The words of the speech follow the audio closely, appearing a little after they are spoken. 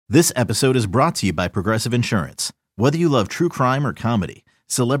This episode is brought to you by Progressive Insurance. Whether you love true crime or comedy,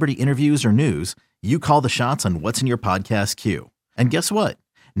 celebrity interviews or news, you call the shots on what's in your podcast queue. And guess what?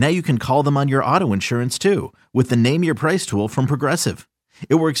 Now you can call them on your auto insurance too with the Name Your Price tool from Progressive.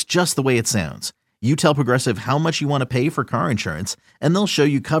 It works just the way it sounds. You tell Progressive how much you want to pay for car insurance, and they'll show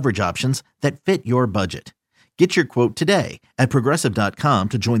you coverage options that fit your budget. Get your quote today at Progressive.com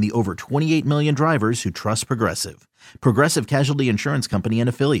to join the over 28 million drivers who trust Progressive. Progressive Casualty Insurance Company and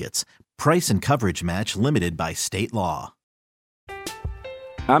Affiliates. Price and coverage match limited by state law.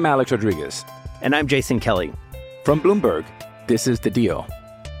 I'm Alex Rodriguez. And I'm Jason Kelly. From Bloomberg, this is The Deal.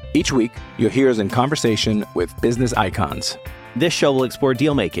 Each week, you'll hear us in conversation with business icons. This show will explore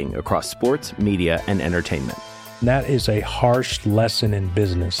deal-making across sports, media, and entertainment. That is a harsh lesson in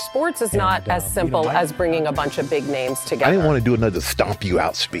business. Sports is not as simple as bringing a bunch of big names together. I didn't want to do another stomp you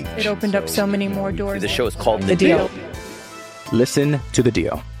out speech. It opened up so many more doors. The show is called The Deal. Listen to The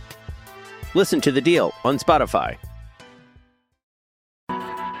Deal. Listen to The Deal on Spotify. And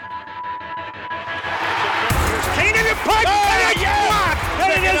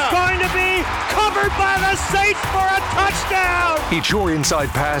it is going to be covered by the Saints for a touchdown. It's your inside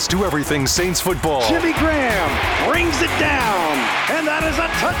pass to everything Saints football. Jimmy Graham brings it down, and that is a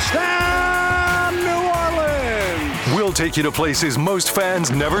touchdown, New Orleans. We'll take you to places most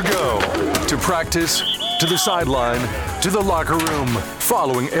fans never go. To practice, to the sideline, to the locker room,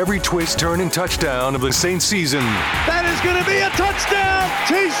 following every twist, turn, and touchdown of the Saints season. That is going to be a touchdown,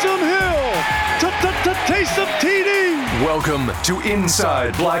 Taysom Hill. Taysom TD. Welcome to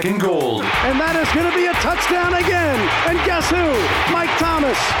Inside Black and Gold. And that is going to be a touchdown again. And guess who? Mike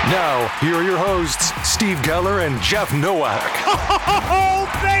Thomas. Now, here are your hosts, Steve Geller and Jeff Nowak. Oh,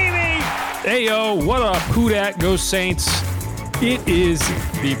 baby! Hey, yo, what up? Who dat? Go Saints. It is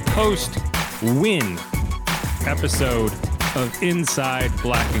the post-win episode of Inside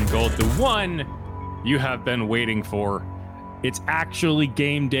Black and Gold, the one you have been waiting for. It's actually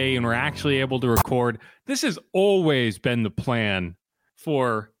game day, and we're actually able to record. This has always been the plan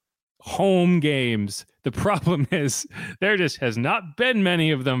for home games. The problem is there just has not been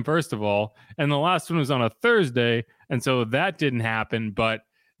many of them, first of all, and the last one was on a Thursday, and so that didn't happen. But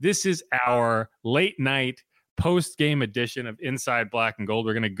this is our late night post-game edition of Inside Black and Gold.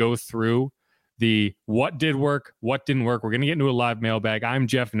 We're going to go through the what did work, what didn't work. We're going to get into a live mailbag. I'm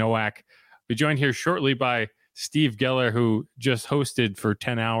Jeff Nowak. We'll be joined here shortly by Steve Geller, who just hosted for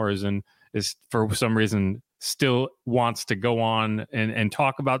 10 hours and is, for some reason, still wants to go on and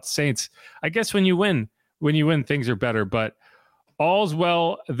talk about the Saints. I guess when you win, things are better, but all's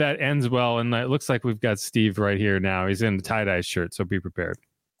well that ends well. And it looks like we've got Steve right here now. He's in the tie-dye shirt, so be prepared.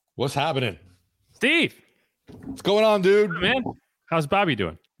 What's happening? Steve! What's going on, dude? Man, how's Bobby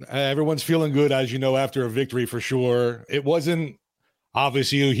doing? Everyone's feeling good, as you know, after a victory for sure. It wasn't,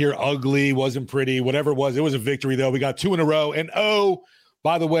 obviously, you hear ugly, wasn't pretty, whatever it was a victory, though. We got 2 in a row. And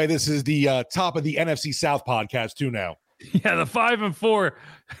by the way, this is the top of the NFC South podcast, too, now. Yeah, the 5-4,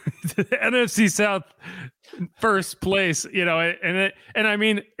 the NFC South first place, and I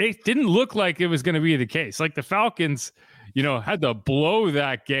mean, it didn't look like it was going to be the case. Like the Falcons, had to blow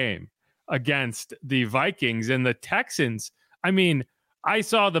that game against the Vikings, and the Texans. I mean, I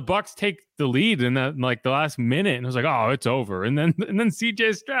saw the Bucs take the lead in the last minute, and I was like, "Oh, it's over." And then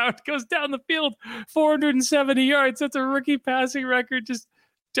CJ Stroud goes down the field, 470 yards. That's a rookie passing record, just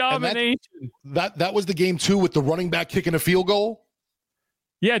domination. That was the game too, with the running back kicking a field goal.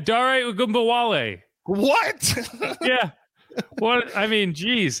 Yeah, Dare Ogunbowale. What? Yeah. What? I mean,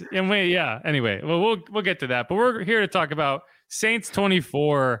 geez. And anyway, well, we'll get to that, but we're here to talk about Saints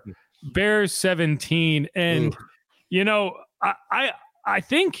 24, Bears 17, and I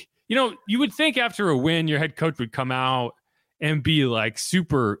think, you would think after a win, your head coach would come out and be like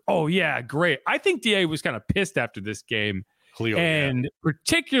super, oh, yeah, great. I think DA was kind of pissed after this game.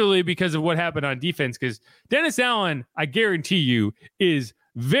 Particularly because of what happened on defense, because Dennis Allen, I guarantee you, is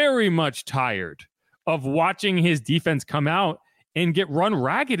very much tired of watching his defense come out and get run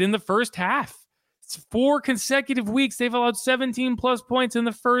ragged in the first half. It's 4 consecutive weeks. They've allowed 17 plus points in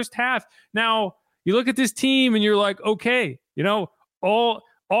the first half. Now, you look at this team and you're like, okay, all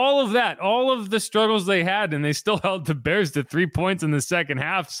of that, all of the struggles they had, and they still held the Bears to 3 points in the second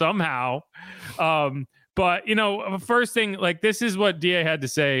half somehow. But, first thing, this is what DA had to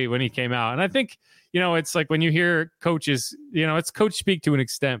say when he came out. And I think, it's like when you hear coaches, it's coach speak to an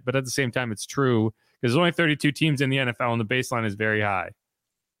extent, but at the same time, it's true because there's only 32 teams in the NFL and the baseline is very high.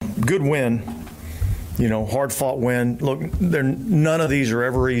 Good win, hard fought win. Look, none of these are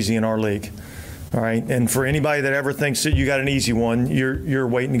ever easy in our league. All right. And for anybody that ever thinks that you got an easy one, you're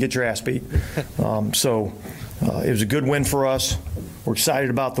waiting to get your ass beat. So it was a good win for us. We're excited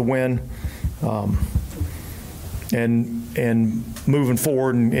about the win, and moving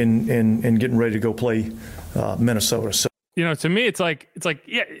forward and getting ready to go play Minnesota. So, to me, it's like,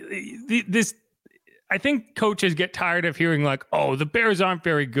 yeah, this. I think coaches get tired of hearing like, oh, the Bears aren't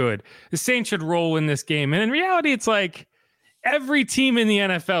very good. The Saints should roll in this game. And in reality, it's like every team in the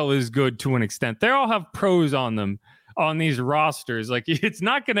NFL is good to an extent. They all have pros on them on these rosters. Like, it's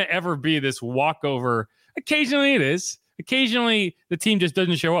not going to ever be this walkover. Occasionally it is. Occasionally the team just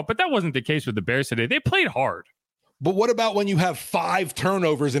doesn't show up. But that wasn't the case with the Bears today. They played hard. But what about when you have 5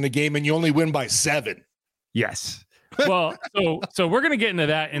 turnovers in a game and you only win by 7? Yes. Well, so we're going to get into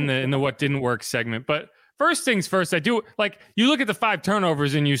that in the what didn't work segment. But first things first, I do like you look at the 5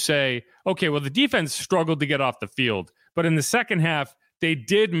 turnovers and you say, okay, well, the defense struggled to get off the field. But in the second half, they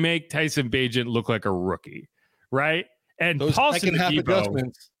did make Tyson Bagent look like a rookie, right? And those second half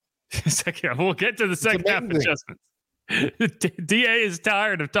adjustments. We'll get to the second half adjustments. DA is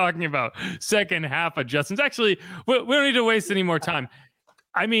tired of talking about second half adjustments. Actually, we don't need to waste any more time.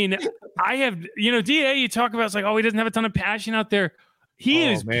 I mean, I have, DA, you talk about, it's like, oh, he doesn't have a ton of passion out there. He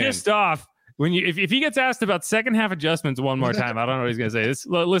is pissed off when if he gets asked about second half adjustments one more time. I don't know what he's going to say.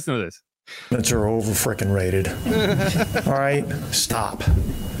 Listen to this. That's are over freaking rated. All right, stop.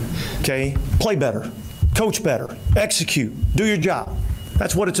 Okay, play better, coach better, execute, do your job.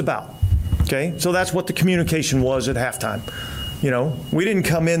 That's what it's about. Okay, so that's what the communication was at halftime. We didn't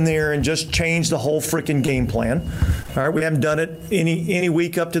come in there and just change the whole freaking game plan. All right, we haven't done it any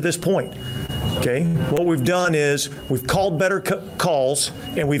week up to this point. Okay, what we've done is we've called better calls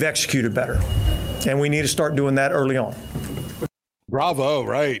and we've executed better. And we need to start doing that early on. Bravo,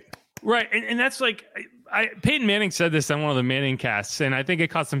 right. Right, and that's like, Peyton Manning said this on one of the Manning casts, and I think it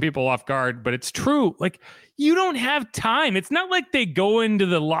caught some people off guard, but it's true. Like, you don't have time. It's not like they go into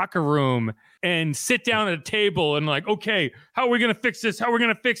the locker room and sit down at a table and like, okay, how are we going to fix this? How are we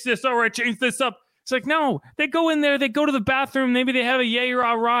going to fix this? All right, change this up. It's like, no, they go in there, they go to the bathroom. Maybe they have a yay,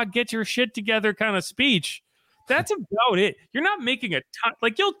 rah, rah, get your shit together kind of speech. That's about it. You're not making a ton,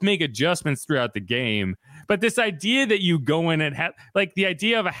 like you'll make adjustments throughout the game, but this idea that you go in and have like the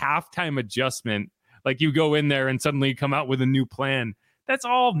idea of a halftime adjustment, like you go in there and suddenly you come out with a new plan. That's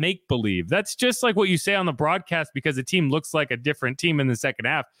all make believe. That's just like what you say on the broadcast because the team looks like a different team in the second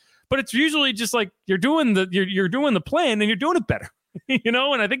half. But it's usually just like you're doing the plan and you're doing it better,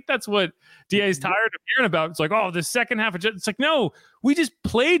 and I think that's what DA is tired of hearing about. It's like, oh, the second half, it's like, no, we just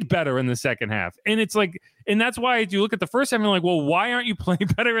played better in the second half, and it's like, and that's why you look at the first half and you're like, well, why aren't you playing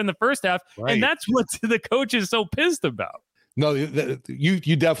better in the first half? Right. And that's what the coach is so pissed about. No,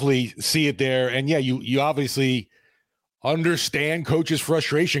 you definitely see it there, and yeah, you obviously understand coach's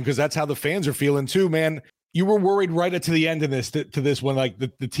frustration because that's how the fans are feeling too, man. You were worried right up to the end of this when like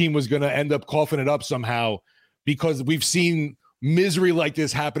the team was going to end up coughing it up somehow because we've seen misery like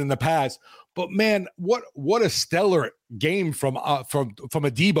this happen in the past. But man, what a stellar game from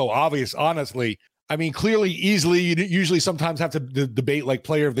Adebo, honestly. I mean, clearly, easily, you usually sometimes have to debate like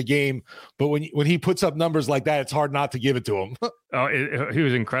player of the game, but when he puts up numbers like that, it's hard not to give it to him. He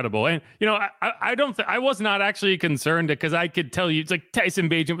was incredible. And, I was not actually concerned because I could tell you, it's like Tyson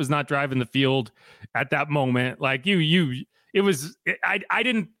Bagent was not driving the field at that moment. Like it was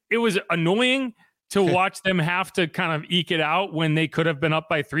annoying to watch them have to kind of eke it out when they could have been up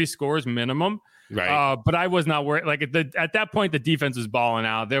by 3 scores minimum. Right. But I was not worried. Like at that point, the defense was balling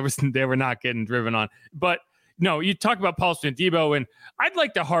out. They were not getting driven on. But no, you talk about Paulson Adebo, and I'd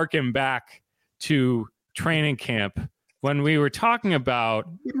like to harken back to training camp when we were talking about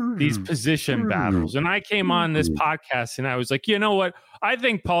these position battles. And I came on this podcast and I was like, you know what? I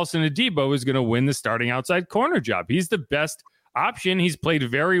think Paulson Adebo is going to win the starting outside corner job. He's the best option. He's played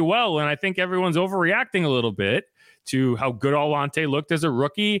very well. And I think everyone's overreacting a little bit to how good Alante looked as a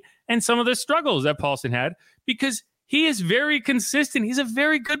rookie and some of the struggles that Paulson had because he is very consistent. He's a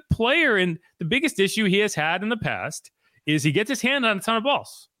very good player. And the biggest issue he has had in the past is he gets his hand on a ton of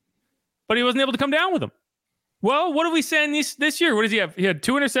balls, but he wasn't able to come down with them. Well, what are we saying this year? What does he have? He had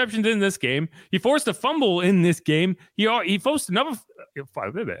 2 interceptions in this game. He forced a fumble in this game. He forced another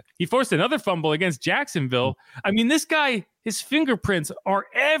fumble against Jacksonville. I mean, this guy, his fingerprints are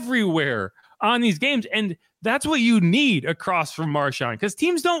everywhere on these games. And that's what you need across from Marshawn because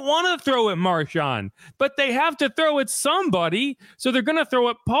teams don't want to throw at Marshawn, but they have to throw at somebody. So they're going to throw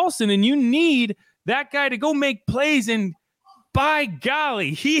at Paulson, and you need that guy to go make plays. And by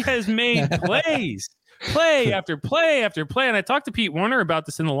golly, he has made plays, play after play after play. And I talked to Pete Werner about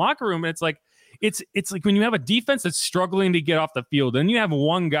this in the locker room, and it's like when you have a defense that's struggling to get off the field, and you have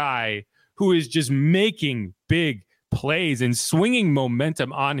one guy who is just making big plays and swinging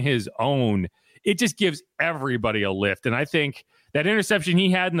momentum on his own. It just gives everybody a lift. And I think That interception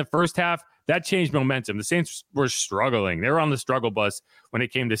he had in the first half, that changed momentum. The Saints were struggling. They were on the struggle bus when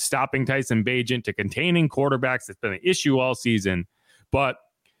it came to stopping Tyson Bagent, to containing quarterbacks. It's been an issue all season. But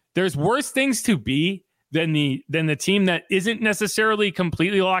there's worse things to be than the team that isn't necessarily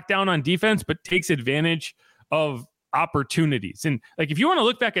completely locked down on defense, but takes advantage of opportunities. And like, if you want to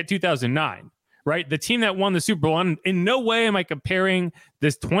look back at 2009, right, the team that won the Super Bowl, and in no way am I comparing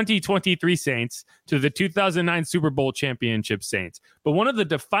this 2023 Saints to the 2009 Super Bowl championship Saints, but one of the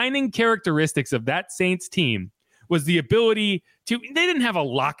defining characteristics of that Saints team was the ability to, they didn't have a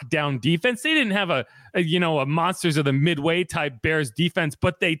lockdown defense. They didn't have a Monsters of the Midway type Bears defense,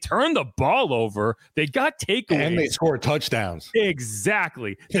 but they turned the ball over. They got takeaways. And they scored touchdowns.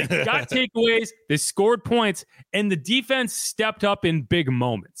 Exactly. They got takeaways. They scored points, and the defense stepped up in big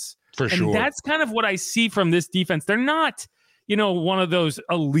moments. For sure. And that's kind of what I see from this defense. They're not, one of those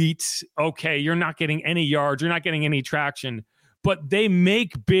elites. Okay, you're not getting any yards. You're not getting any traction. But they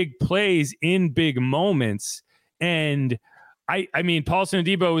make big plays in big moments. And I mean, Paulson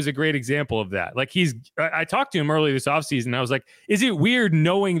Adebo is a great example of that. Like, I talked to him earlier this offseason. I was like, is it weird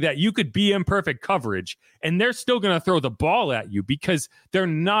knowing that you could be in perfect coverage and they're still going to throw the ball at you because they're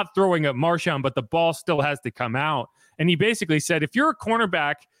not throwing at Marshawn, but the ball still has to come out? And he basically said, if you're a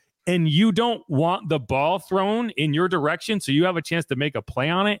cornerback and you don't want the ball thrown in your direction so you have a chance to make a play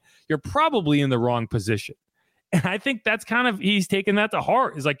on it, you're probably in the wrong position. And I think that's kind of, he's taken that to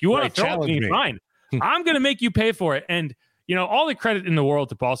heart. It's like, you want to throw it me, fine. I'm going to make you pay for it. And, all the credit in the world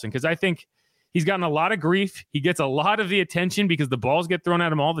to Paulson, because I think he's gotten a lot of grief. He gets a lot of the attention because the balls get thrown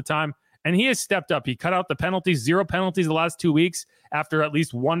at him all the time. And he has stepped up. He cut out the penalties, 0 penalties the last 2 weeks after at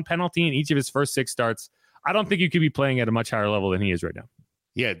least 1 penalty in each of his first 6 starts. I don't think you could be playing at a much higher level than he is right now.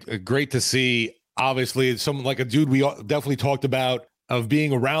 Yeah, great to see. Obviously, it's someone like a dude we definitely talked about, of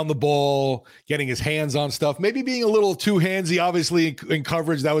being around the ball, getting his hands on stuff, maybe being a little too handsy, obviously, in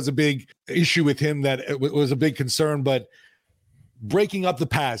coverage. That was a big issue with him. That it was a big concern. But breaking up the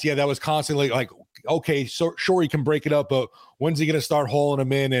pass, that was constantly like, okay, so sure, he can break it up, but when's he going to start hauling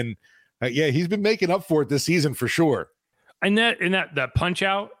him in? And he's been making up for it this season for sure. And that punch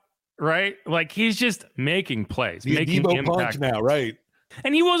out, right? Like, he's just making plays, making Debo impact punch now, right?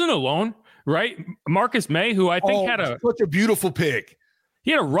 And he wasn't alone, right? Marcus May, who I think had such a beautiful pick.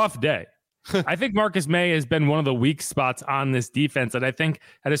 He had a rough day. I think Marcus May has been one of the weak spots on this defense. And I think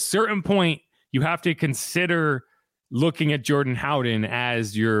at a certain point, you have to consider looking at Jordan Howden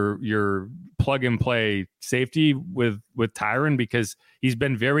as your plug and play safety with Tyron, because he's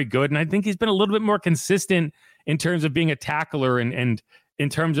been very good. And I think he's been a little bit more consistent in terms of being a tackler and in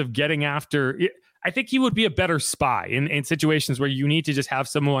terms of getting after. I think he would be a better spy in situations where you need to just have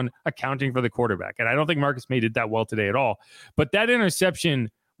someone accounting for the quarterback. And I don't think Marcus May did that well today at all. But that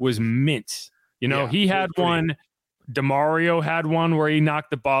interception was mint. He had one. DeMario had one where he knocked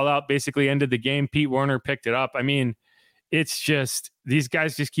the ball out, basically ended the game. Pete Werner picked it up. I mean, it's just, these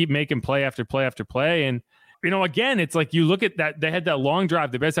guys just keep making play after play after play. And, again, it's like, you look at that, they had that long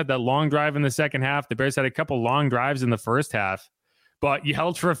drive. The Bears had that long drive in the second half. The Bears had a couple long drives in the first half, but you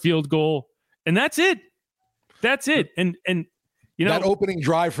held for a field goal. And that's it. And that opening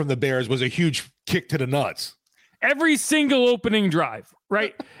drive from the Bears was a huge kick to the nuts. Every single opening drive,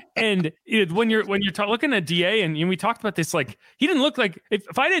 right? And when you're looking at DA, and we talked about this, like, he didn't look like,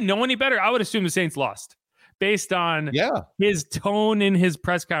 if I didn't know any better, I would assume the Saints lost based on his tone in his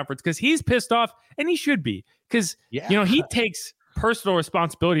press conference, because he's pissed off, and he should be, because he takes personal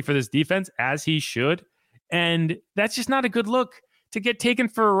responsibility for this defense, as he should, and that's just not a good look. To get taken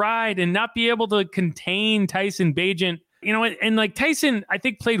for a ride and not be able to contain Tyson Bagent, and like, Tyson, I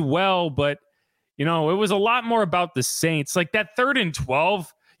think, played well, but it was a lot more about the Saints. Like that 3rd and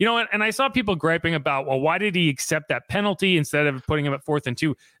 12, and I saw people griping about, well, why did he accept that penalty instead of putting him at 4th and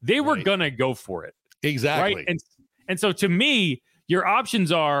 2? They were gonna go for it, exactly. Right? And so to me, your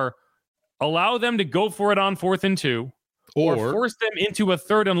options are allow them to go for it on 4th and 2, or force them into a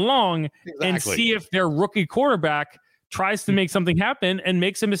 3rd and long, and see if their rookie quarterback tries to make something happen and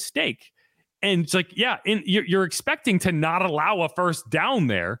makes a mistake. And it's like, you're expecting to not allow a first down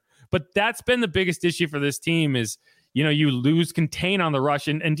there, but that's been the biggest issue for this team is, you lose contain on the rush.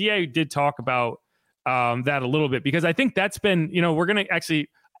 And DA did talk about that a little bit, because I think that's been, that's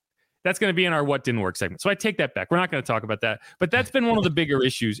going to be in our what didn't work segment. So I take that back. We're not going to talk about that, but that's been one of the bigger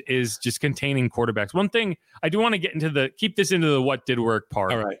issues, is just containing quarterbacks. One thing I do want to get into keep this into the what did work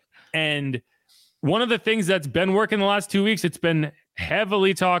part. All right. And one of the things that's been working the last 2 weeks, it's been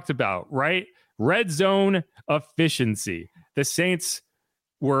heavily talked about, right? Red zone efficiency. The Saints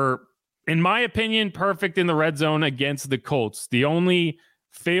were, in my opinion, perfect in the red zone against the Colts. The only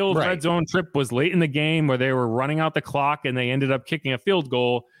failed red zone trip was late in the game where they were running out the clock and they ended up kicking a field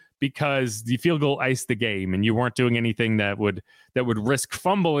goal because the field goal iced the game and you weren't doing anything that would risk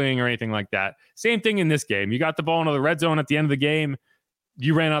fumbling or anything like that. Same thing in this game. You got the ball into the red zone at the end of the game.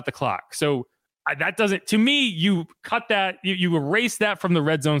 You ran out the clock. So that doesn't, to me, you cut that, you erase that from the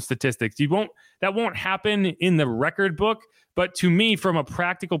red zone statistics. That won't happen in the record book. But to me, from a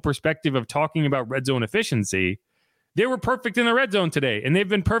practical perspective of talking about red zone efficiency, they were perfect in the red zone today, and they've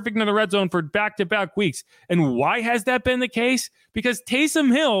been perfect in the red zone for back-to-back weeks. And why has that been the case? Because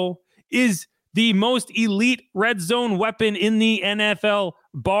Taysom Hill is the most elite red zone weapon in the NFL,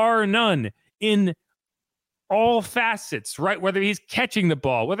 bar none, in all facets, right? Whether he's catching the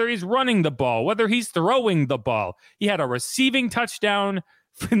ball, whether he's running the ball, whether he's throwing the ball. He had a receiving touchdown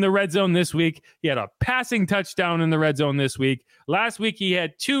in the red zone this week. He had a passing touchdown in the red zone this week. Last week, he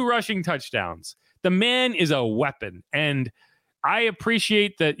had 2 rushing touchdowns. The man is a weapon. And I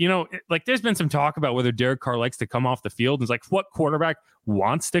appreciate that, like there's been some talk about whether Derek Carr likes to come off the field. And it's like, what quarterback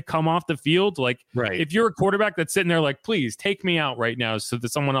wants to come off the field? Like, if you're a quarterback that's sitting there like, please take me out right now so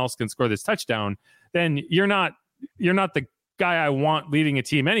that someone else can score this touchdown, then you're not the guy I want leading a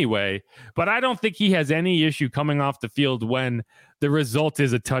team anyway. But I don't think he has any issue coming off the field when the result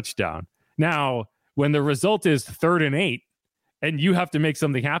is a touchdown. Now, when the result is 3rd and 8, and you have to make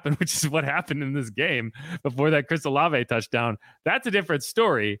something happen, which is what happened in this game before that Chris Olave touchdown, that's a different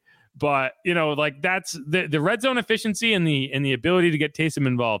story. But, that's the red zone efficiency and the ability to get Taysom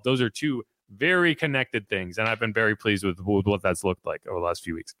involved. Those are 2 very connected things. And I've been very pleased with what that's looked like over the last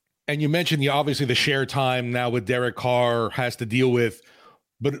few weeks. And you mentioned obviously the share time now with Derek Carr has to deal with,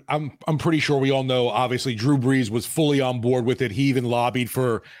 but I'm pretty sure we all know, obviously Drew Brees was fully on board with it. He even lobbied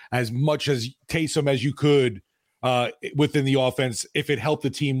for as much as Taysom as you could within the offense if it helped the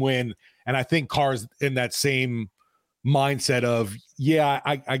team win. And I think Carr's in that same mindset of,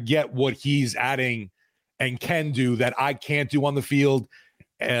 I get what he's adding and can do that I can't do on the field.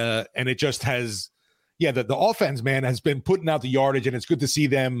 And it just has, the offense, man, has been putting out the yardage, and it's good to see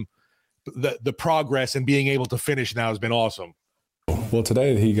them, the progress and being able to finish now has been awesome. Well,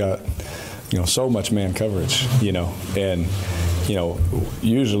 today he got, so much man coverage, and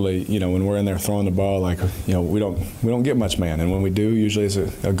usually, when we're in there throwing the ball, we don't get much man, and when we do, usually it's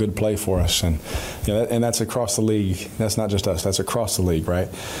a good play for us, and and that's across the league. That's not just us. That's across the league, right?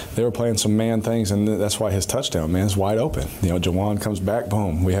 They were playing some man things, and that's why his touchdown, man, is wide open. Jawan comes back,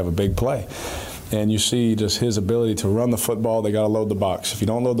 boom, we have a big play. And you see just his ability to run the football. They got to load the box. If you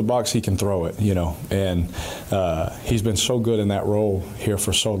don't load the box, he can throw it, And he's been so good in that role here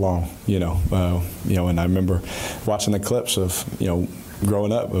for so long, And I remember watching the clips of,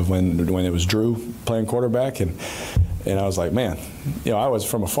 growing up of when it was Drew playing quarterback, and I was like, man, I was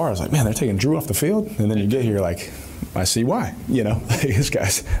from afar. I was like, man, they're taking Drew off the field, and then you get here like, I see why. This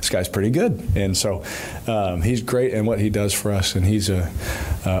guy's pretty good, and so he's great in what he does for us, and he's a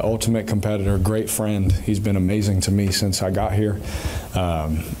ultimate competitor, great friend. He's been amazing to me since I got here,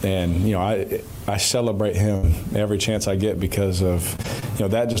 and I celebrate him every chance I get because of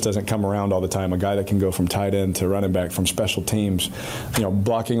that just doesn't come around all the time. A guy that can go from tight end to running back, from special teams,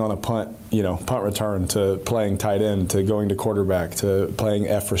 blocking on a punt return to playing tight end to going to quarterback to playing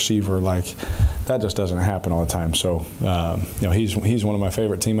F receiver, that just doesn't happen all the time. So he's one of my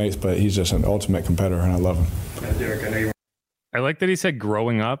favorite teammates, but he's just an ultimate competitor, and I love him. Yeah, Derek, I like that he said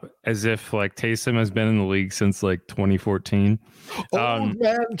growing up, as if Taysom has been in the league since 2014. Old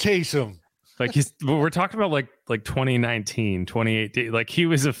man Taysom. We're talking about 2019, 2018. He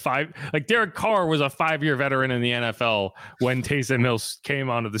was Derek Carr was a 5-year veteran in the NFL when Taysom Hill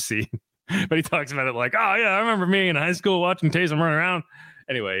came onto the scene. But he talks about it I remember me in high school watching Taysom run around.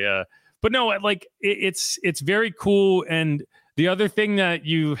 Anyway, but no, it's very cool. And the other thing that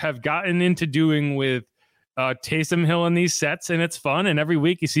you have gotten into doing with Taysom Hill in these sets, and it's fun, and every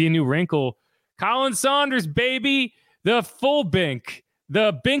week you see a new wrinkle. Colin Saunders, baby, the full Bink.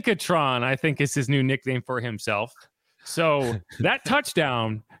 The Binkatron, I think, is his new nickname for himself. So that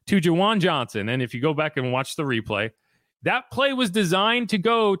touchdown to Jawan Johnson, and if you go back and watch the replay, that play was designed to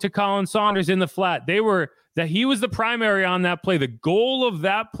go to Colin Saunders in the flat. He was the primary on that play. The goal of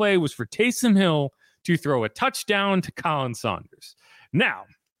that play was for Taysom Hill to throw a touchdown to Colin Saunders. Now,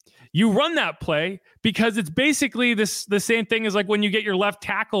 you run that play because it's basically the same thing as when you get your left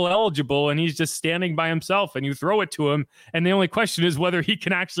tackle eligible and he's just standing by himself and you throw it to him, and the only question is whether he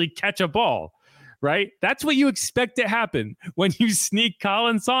can actually catch a ball, right? That's what you expect to happen when you sneak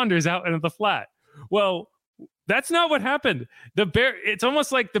Colin Saunders out into the flat. Well, that's not what happened. It's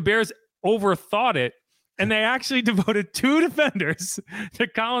almost like the Bears overthought it, and they actually devoted 2 defenders to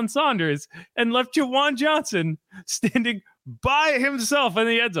Colin Saunders and left Jawan Johnson standing by himself in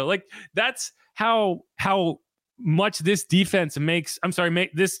the end zone. Like, that's how much this defense makes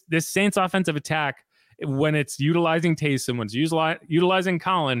this Saints offensive attack, when it's utilizing Taysom, when it's utilizing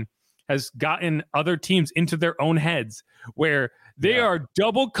Colin, has gotten other teams into their own heads, where they are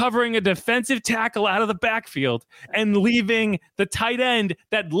double covering a defensive tackle out of the backfield and leaving the tight end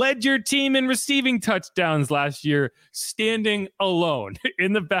that led your team in receiving touchdowns last year standing alone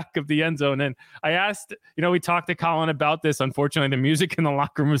in the back of the end zone. And I asked, we talked to Colin about this. Unfortunately, the music in the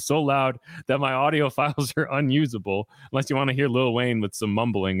locker room was so loud that my audio files are unusable, unless you want to hear Lil Wayne with some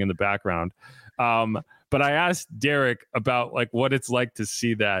mumbling in the background. But I asked Derek about what it's like to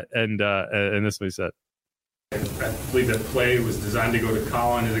see that, and this is what he said. I believe that play was designed to go to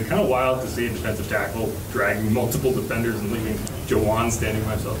Colin. Is it kind of wild to see a defensive tackle dragging multiple defenders and leaving Juwan standing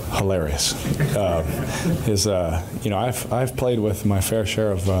by himself? Hilarious. I've played with my fair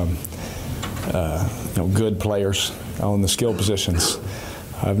share of good players on the skill positions.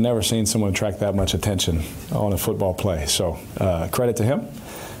 I've never seen someone attract that much attention on a football play. So credit to him.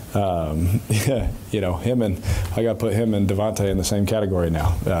 Him and I got to put him and Devontae in the same category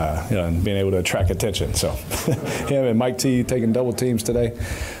now, and being able to attract attention. So him and Mike T taking double teams today,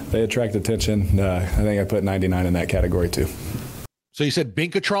 they attract attention. I think I put 99 in that category too. So you said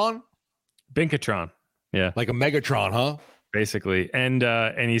Binkatron? Binkatron, yeah, like a Megatron, huh? Basically, and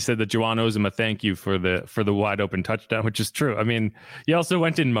he said that Juwan owes him a thank you for the wide open touchdown, which is true. I mean, he also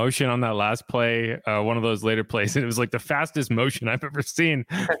went in motion on that last play, one of those later plays, and it was like the fastest motion I've ever seen.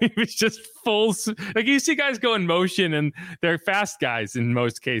 He was just full, like you see guys go in motion, and they're fast guys in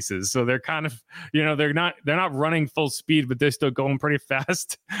most cases, so they're kind of they're not running full speed, but they're still going pretty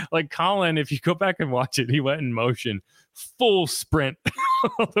fast. Like Colin, if you go back and watch it, he went in motion, full sprint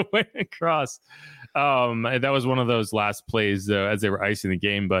all the way across. That was one of those last plays as they were icing the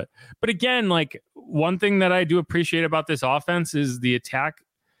game. But again, one thing that I do appreciate about this offense is the attack.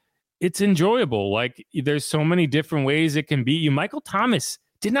 It's enjoyable. Like, there's so many different ways it can beat you. Michael Thomas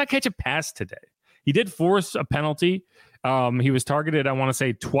did not catch a pass today. He did force a penalty. He was targeted, I want to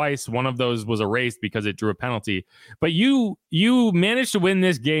say, twice. One of those was erased because it drew a penalty. But you managed to win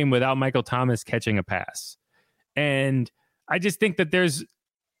this game without Michael Thomas catching a pass. And I just think that there's,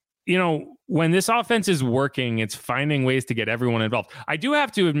 when this offense is working, it's finding ways to get everyone involved. I do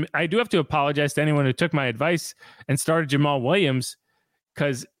have to apologize to anyone who took my advice and started Jamal Williams,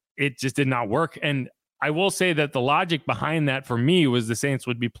 because it just did not work. And I will say that the logic behind that for me was the Saints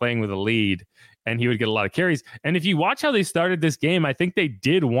would be playing with a lead and he would get a lot of carries. And if you watch how they started this game, I think they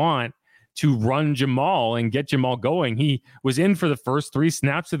did want to run Jamal and get Jamal going. He was in for the first 3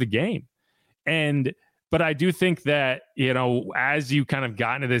 snaps of the game. But I do think that, as you kind of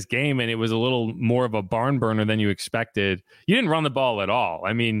got into this game and it was a little more of a barn burner than you expected, you didn't run the ball at all.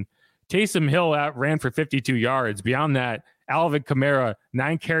 I mean, Taysom Hill ran for 52 yards. Beyond that, Alvin Kamara,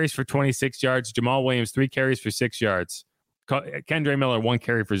 9 carries for 26 yards. Jamal Williams, 3 carries for 6 yards. Kendre Miller, 1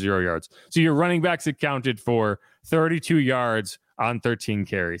 carry for 0 yards. So your running backs accounted for 32 yards on 13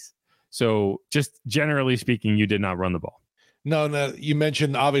 carries. So just generally speaking, you did not run the ball. No. You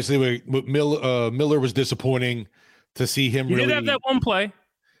mentioned obviously Miller was disappointing to see him. He did have that one play.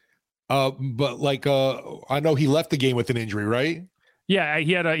 But I know he left the game with an injury, right? Yeah,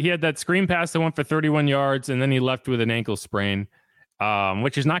 he had that screen pass that went for 31 yards, and then he left with an ankle sprain,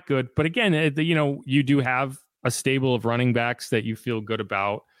 which is not good. But again, you do have a stable of running backs that you feel good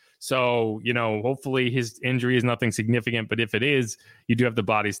about. So, hopefully his injury is nothing significant. But if it is, you do have the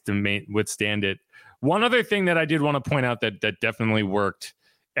bodies to withstand it. One other thing that I did want to point out that definitely worked,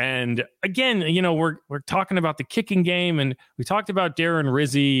 and again, we're talking about the kicking game, and we talked about Darren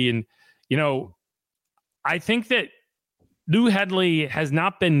Rizzi, and I think that Lou Hedley has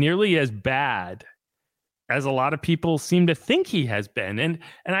not been nearly as bad as a lot of people seem to think he has been, and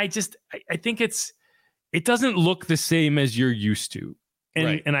I think it doesn't look the same as you're used to.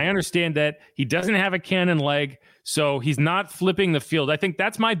 And I understand that he doesn't have a cannon leg, so he's not flipping the field. I think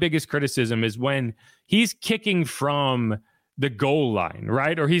that's my biggest criticism is when he's kicking from the goal line,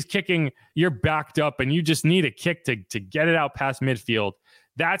 right? Or he's kicking, you're backed up and you just need a kick to get it out past midfield.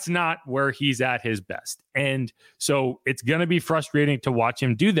 That's not where he's at his best. And so it's going to be frustrating to watch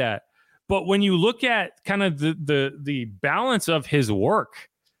him do that. But when you look at kind of the balance of his work,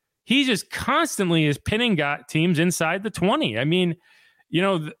 he just constantly is pinning teams inside the 20. I mean,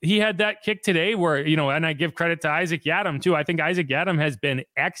 he had that kick today where, and I give credit to Isaac Yiadom too. I think Isaac Yiadom has been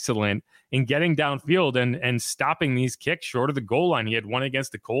excellent in getting downfield and stopping these kicks short of the goal line. He had one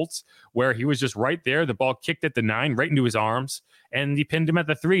against the Colts where he was just right there. The ball kicked at the 9, right into his arms, and he pinned him at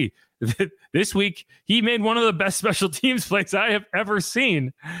the 3. This week, he made one of the best special teams plays I have ever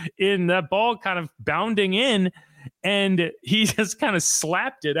seen in that ball kind of bounding in. and he just kind of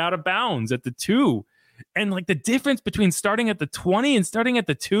slapped it out of bounds at the 2. And like the difference between starting at the 20 and starting at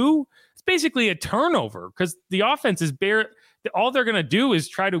the 2, it's basically a turnover because the offense is all they're going to do is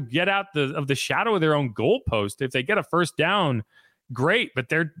try to get out of the shadow of their own goalpost. If they get a first down, great, but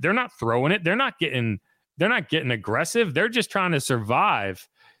they're not throwing it. They're not getting aggressive. They're just trying to survive.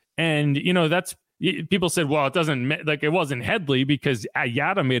 And that's people said, well, it doesn't like it wasn't Headley because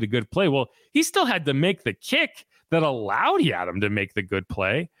Yiadom made a good play. Well, he still had to make the kick that allowed Yiadom to make the good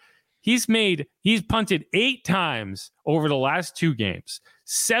play. He's punted 8 times over the last 2 games.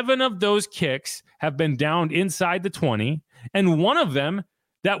 7 of those kicks have been downed inside the 20. And one of them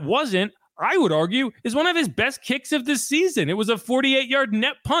that wasn't, I would argue, is one of his best kicks of this season. It was a 48-yard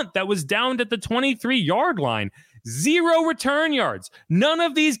net punt that was downed at the 23-yard line. 0 return yards. None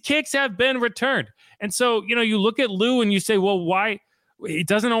of these kicks have been returned. And so, you look at Lou and you say, well, why? It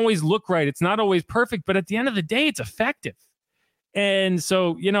doesn't always look right. It's not always perfect. But at the end of the day, it's effective. And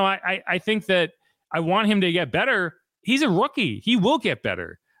so, I think that I want him to get better. He's a rookie. He will get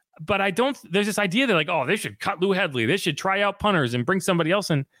better. But there's this idea that like, oh, they should cut Lou Headley. They should try out punters and bring somebody else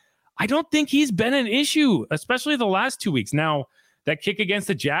in. I don't think he's been an issue, especially the last 2 weeks. Now, that kick against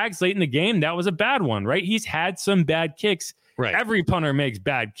the Jags late in the game, that was a bad one, right? He's had some bad kicks. Right. Every punter makes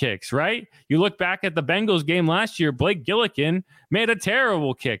bad kicks, right? You look back at the Bengals game last year, Blake Gillikin made a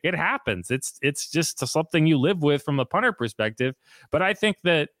terrible kick. It happens. It's just something you live with from a punter perspective. But I think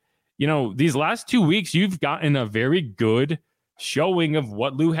that, these last 2 weeks, you've gotten a very good showing of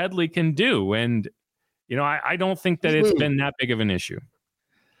what Lou Headley can do. And, I don't think that it's been that big of an issue.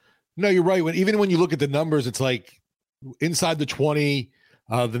 No, you're right. Even when you look at the numbers, it's like inside the 20,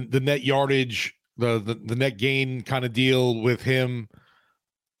 the net yardage, the net gain kind of deal with him.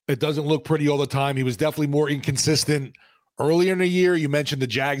 It doesn't look pretty all the time. He was definitely more inconsistent earlier in the year. You mentioned the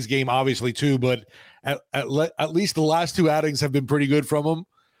Jags game, obviously, too, but at least the last 2 outings have been pretty good from him.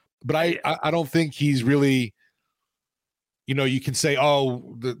 But I don't think he's really, you can say,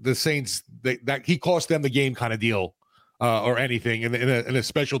 oh, the Saints, that he cost them the game kind of deal. Or anything in a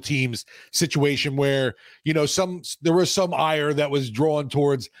special teams situation where, there was some ire that was drawn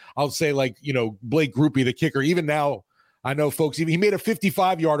towards, I'll say like, Blake Grupe, the kicker. Even now, I know folks, he made a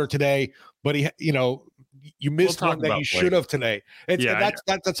 55-yarder today, but you missed one that you should have today.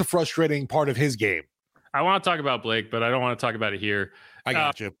 That's a frustrating part of his game. I want to talk about Blake, but I don't want to talk about it here. I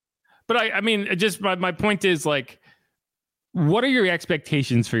got you. But I mean, just my point is like, what are your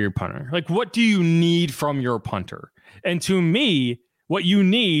expectations for your punter? Like, what do you need from your punter? And to me, what you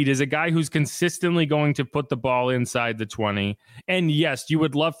need is a guy who's consistently going to put the ball inside the 20. And yes, you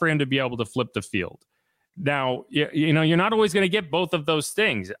would love for him to be able to flip the field. Now, you're not always going to get both of those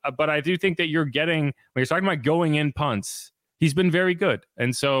things, but I do think that you're getting, when you're talking about going in punts, he's been very good.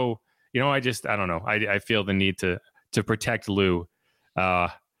 And so, I don't know. I feel the need to protect Lou.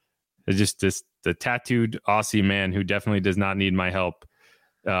 The tattooed Aussie man who definitely does not need my help.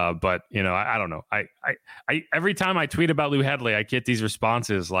 But I don't know. I every time I tweet about Lou Headley, I get these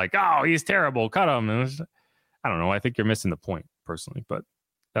responses like, "Oh, he's terrible, cut him." And I don't know. I think you're missing the point, personally. But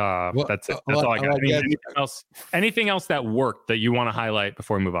that's it. That's all I got. Anything else that worked that you want to highlight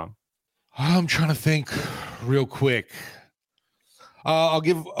before we move on? I'm trying to think real quick. I'll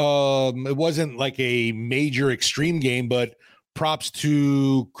give. It wasn't like a major extreme game, but props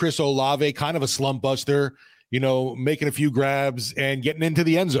to Chris Olave, kind of a slump buster. Making a few grabs and getting into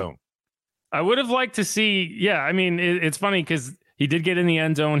the end zone. I would have liked to see, it's funny because he did get in the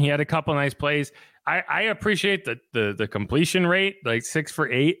end zone. He had a couple nice plays. I appreciate the completion rate, like 6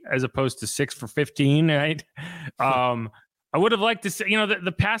 for 8 as opposed to 6 for 15, right? I would have liked to see,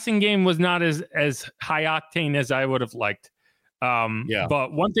 the passing game was not as high octane as I would have liked.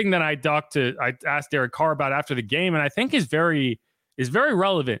 But one thing that I asked Derek Carr about after the game, and I think is very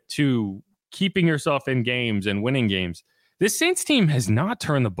relevant to keeping yourself in games and winning games. This Saints team has not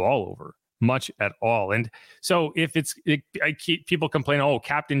turned the ball over much at all. And so if people complain, oh,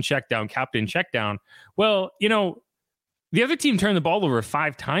 captain check down. Well, the other team turned the ball over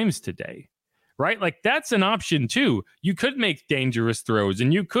 5 times today, right? Like that's an option too. You could make dangerous throws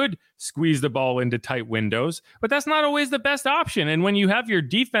and you could squeeze the ball into tight windows, but that's not always the best option. And when you have your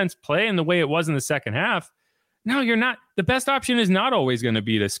defense play in the way it was in the second half, no, you're not. The best option is not always going to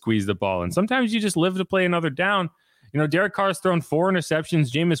be to squeeze the ball. And sometimes you just live to play another down. Derek Carr's thrown 4 interceptions.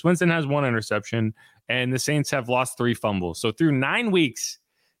 Jameis Winston has 1 interception. And the Saints have lost 3 fumbles. So through 9 weeks,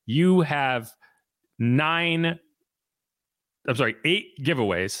 you have 8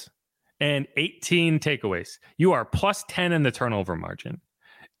 giveaways and 18 takeaways. You are plus 10 in the turnover margin.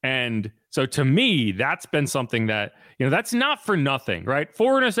 And so to me, that's been something that, that's not for nothing, right?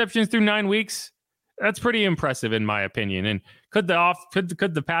 4 interceptions through 9 weeks. That's pretty impressive in my opinion. And could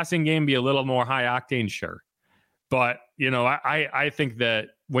the passing game be a little more high octane? Sure. But, I think that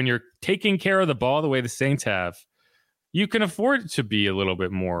when you're taking care of the ball the way the Saints have, you can afford to be a little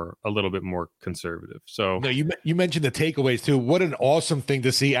bit more conservative. So no, you mentioned the takeaways too. What an awesome thing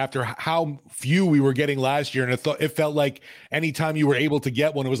to see after how few we were getting last year, and it felt like anytime you were able to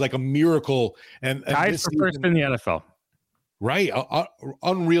get one, it was like a miracle. And tied for first in the NFL, right?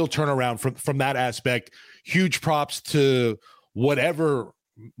 Unreal turnaround from that aspect. Huge props to whatever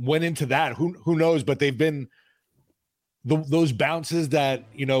went into that. Who knows? But they've been those bounces that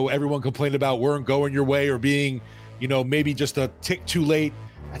everyone complained about weren't going your way or being maybe just a tick too late.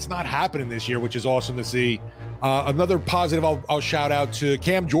 That's not happening this year, which is awesome to see. Another positive I'll shout out to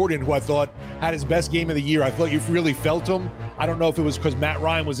Cam Jordan, who I thought had his best game of the year. I thought you really felt him. I don't know if it was because Matt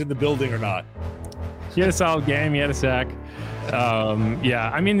Ryan was in the building or not. He had a solid game. He had a sack.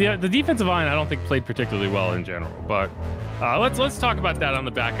 I mean, the defensive line I don't think played particularly well in general, but let's talk about that on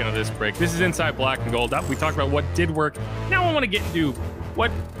the back end of this break. This is Inside Black and Gold. We talked about what did work. Now I want to get into what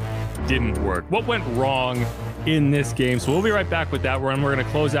didn't work, what went wrong in this game. So we'll be right back with that. We're going to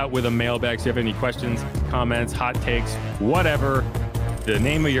close out with a mailbag. So if you have any questions, comments, hot takes, whatever, the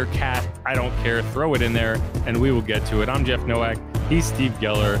name of your cat, I don't care, throw it in there and we will get to it. I'm Jeff Nowak. He's Steve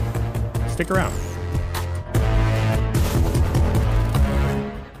Geller. Stick around.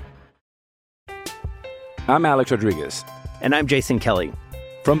 I'm Alex Rodriguez. And I'm Jason Kelly.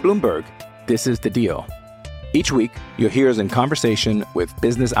 From Bloomberg, this is The Deal. Each week, you'll hear us in conversation with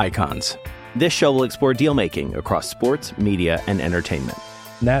business icons. This show will explore deal-making across sports, media, and entertainment.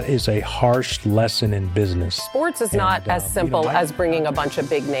 That is a harsh lesson in business. Sports is not as simple as bringing a bunch of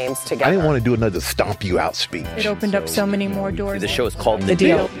big names together. I didn't want to do another stomp you out speech. It opened up so many more doors. The show is called The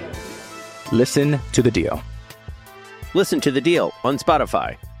Deal. Listen to The Deal. Listen to The Deal on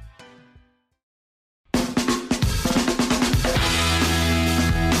Spotify.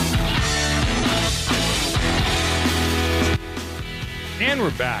 And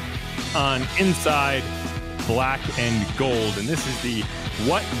we're back on Inside Black and Gold. And this is the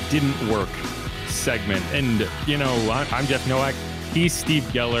What Didn't Work segment. And, I'm Jeff Nowak. He's Steve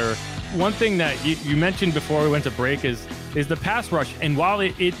Geller. One thing that you mentioned before we went to break is the pass rush. And while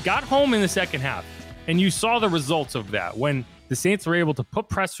it got home in the second half, and you saw the results of that, when the Saints were able to put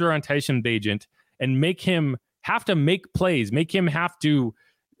pressure on Tyson Bagent and make him have to make plays, make him have to,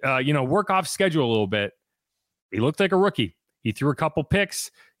 work off schedule a little bit, he looked like a rookie. He threw a couple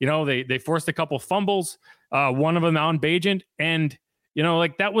picks. They forced a couple fumbles, one of them on Bagent. And,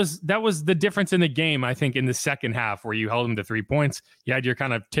 that was the difference in the game, I think, in the second half where you held him to 3 points. You had your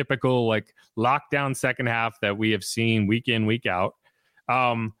kind of typical lockdown second half that we have seen week in, week out.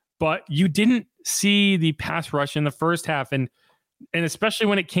 But you didn't see the pass rush in the first half. And especially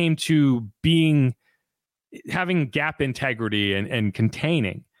when it came to having gap integrity and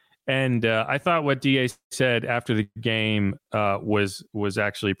containing. And I thought what DA said after the game was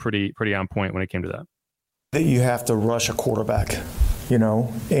actually pretty on point when it came to that. That you have to rush a quarterback,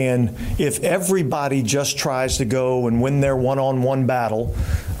 and if everybody just tries to go and win their one-on-one battle,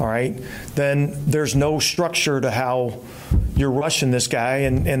 all right, then there's no structure to how you're rushing this guy,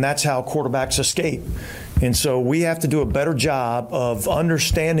 and that's how quarterbacks escape. And so we have to do a better job of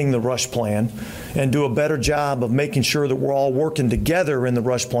understanding the rush plan and do a better job of making sure that we're all working together in the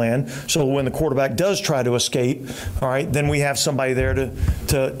rush plan so when the quarterback does try to escape, all right, then we have somebody there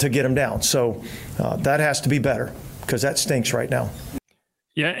to get him down. So that has to be better because that stinks right now.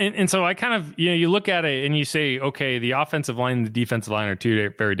 Yeah, and so I kind of, you look at it and you say, okay, the offensive line and the defensive line are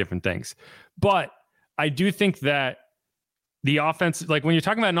two very different things. But I do think that the offense, when you're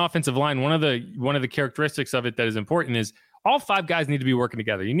talking about an offensive line, one of the characteristics of it that is important is all five guys need to be working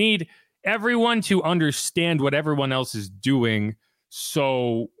together. You need everyone to understand what everyone else is doing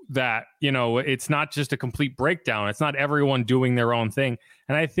so that, it's not just a complete breakdown. It's not everyone doing their own thing.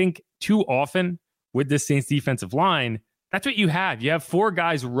 And I think too often with the Saints defensive line, that's what you have. You have four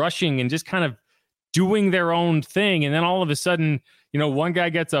guys rushing and just kind of doing their own thing. And then all of a sudden, one guy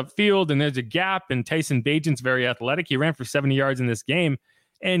gets upfield and there's a gap and Tyson Bagent's very athletic. He ran for 70 yards in this game.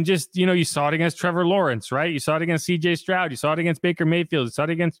 And just, you saw it against Trevor Lawrence, right? You saw it against CJ Stroud. You saw it against Baker Mayfield. You saw it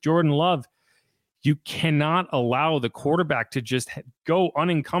against Jordan Love. You cannot allow the quarterback to just go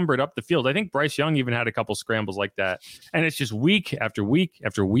unencumbered up the field. I think Bryce Young even had a couple scrambles like that. And it's just week after week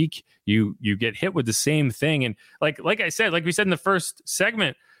after week, you get hit with the same thing. And like I said, like we said in the first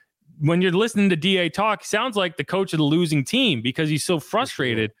segment, when you're listening to DA talk, sounds like the coach of the losing team because he's so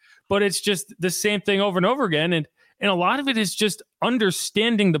frustrated, but it's just the same thing over and over again. And a lot of it is just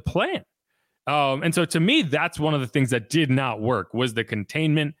understanding the plan. And so to me, that's one of the things that did not work was the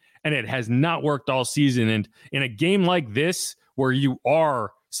containment and it has not worked all season. And in a game like this, where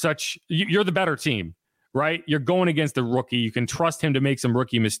you're the better team, right? You're going against the rookie. You can trust him to make some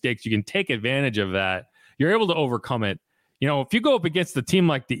rookie mistakes. You can take advantage of that. You're able to overcome it. If you go up against a team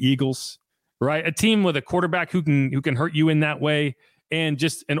like the Eagles, right? A team with a quarterback who can hurt you in that way, and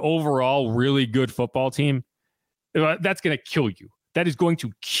just an overall really good football team, that's going to kill you. That is going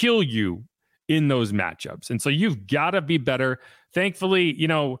to kill you in those matchups. And so you've got to be better. Thankfully,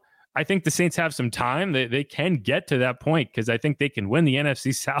 I think the Saints have some time. They can get to that point because I think they can win the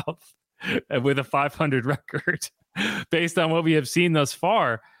NFC South with a 500 record based on what we have seen thus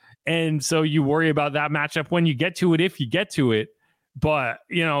far. And so you worry about that matchup when you get to it, if you get to it. But,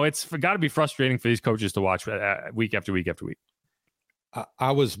 it's got to be frustrating for these coaches to watch week after week after week.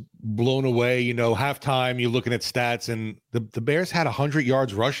 I was blown away. Halftime, you're looking at stats, and the Bears had 100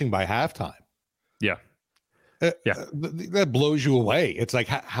 yards rushing by halftime. Yeah. That blows you away. It's like,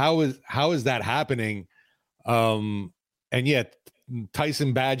 how is that happening? And yet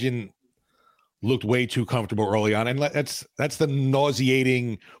Tyson Bagent looked way too comfortable early on. And that's the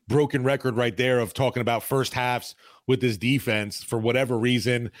nauseating broken record right there of talking about first halves with this defense for whatever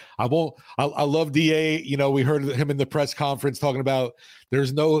reason. I love DA. We heard him in the press conference talking about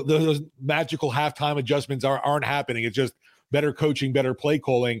those magical halftime adjustments aren't happening. It's just better coaching, better play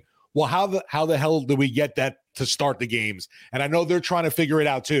calling. Well, how the hell do we get that to start the games? And I know they're trying to figure it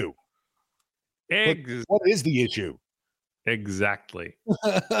out too. What is the issue? Exactly.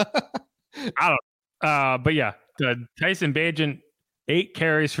 I don't. But yeah, Tyson Bagent, 8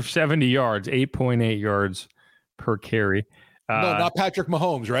 carries for 70 yards, 8.8 yards per carry. No, not Patrick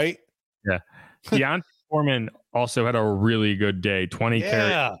Mahomes, right? Yeah. Deontay Foreman also had a really good day. 20 carries.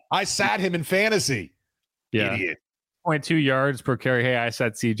 Yeah, I sat him in fantasy. Yeah. Idiot. 0.2 yards per carry. Hey, I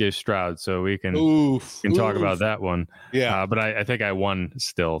sat CJ Stroud, so we can talk about that one. Yeah, but I think I won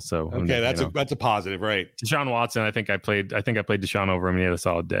still. So okay, that's a positive, right? Deshaun Watson, I think I played Deshaun over him, and he had a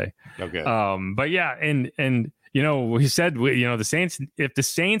solid day. Okay. But yeah, and we said the Saints, if the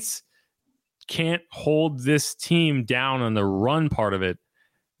Saints can't hold this team down on the run part of it,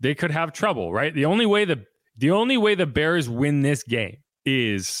 they could have trouble, right? The only way the Bears win this game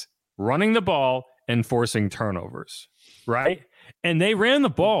is running the ball and forcing turnovers, right? And they ran the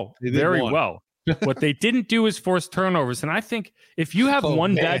ball very well. What they didn't do is force turnovers. And I think if you have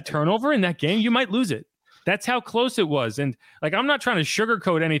bad turnover in that game, you might lose it. That's how close it was. And I'm not trying to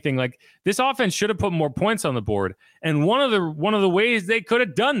sugarcoat anything. This offense should have put more points on the board. And one of the ways they could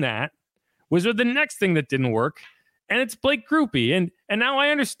have done that was with the next thing that didn't work. And it's Blake Grupe. And now I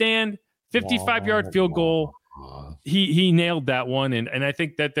understand 55-yard field goal. He nailed that one. And I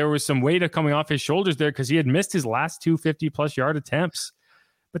think that there was some weight coming off his shoulders there because he had missed his last 2 50-plus yard attempts.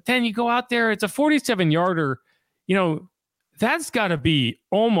 But then you go out there, it's a 47-yarder. That's got to be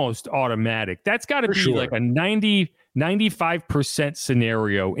almost automatic. That's got to be like a 95%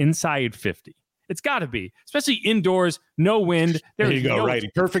 scenario inside 50. It's got to be, especially indoors, no wind. There you go, right?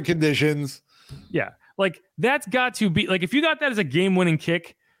 Perfect conditions. Yeah. That's got to be, if you got that as a game-winning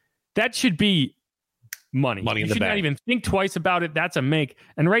kick, that should be money. Money in the bank. You should not even think twice about it. That's a make.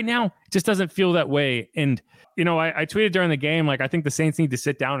 And right now, it just doesn't feel that way. And, I tweeted during the game, I think the Saints need to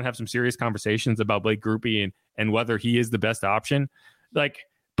sit down and have some serious conversations about Blake Grupe and whether he is the best option.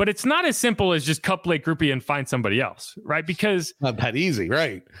 But it's not as simple as just cut Blake Grupe and find somebody else, right? Because not that easy,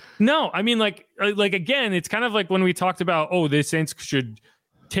 right? No, I mean, again, it's kind of like when we talked about, the Saints should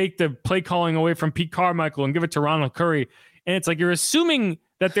take the play calling away from Pete Carmichael and give it to Ronald Curry. And it's you're assuming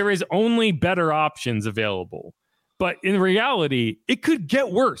that there is only better options available. But in reality, it could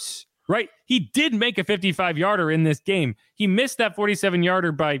get worse, right? He did make a 55-yarder in this game. He missed that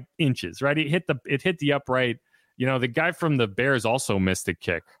 47-yarder by inches, right? It hit the upright. The guy from the Bears also missed a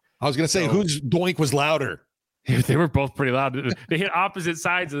kick. I was going to say, whose doink was louder? They were both pretty loud. They hit opposite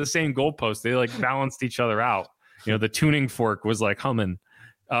sides of the same goalpost. They balanced each other out. The tuning fork was humming.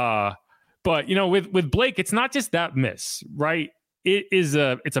 But with Blake, it's not just that miss, right? It's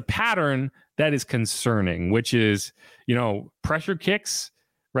a pattern that is concerning, which is, pressure kicks,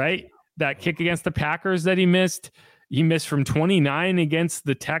 right? That kick against the Packers that he missed from 29 against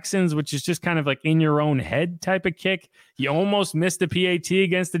the Texans, which is just kind of in your own head type of kick. He almost missed a PAT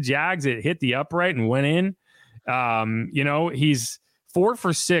against the Jags. It hit the upright and went in. He's 4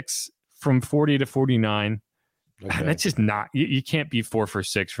 for 6 from 40 to 49. Okay. That's just not, you can't be 4 for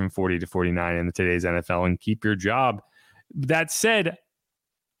 6 from 40 to 49 in today's NFL and keep your job. That said,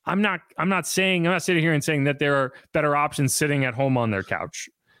 I'm not sitting here and saying that there are better options sitting at home on their couch.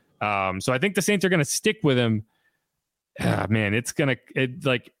 So I think the Saints are going to stick with him. Man,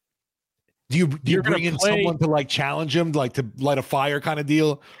 Do you bring in someone to like challenge him, like to light a fire kind of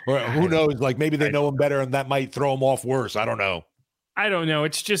deal? Or who knows? Like maybe they know him better and that might throw him off worse. I don't know.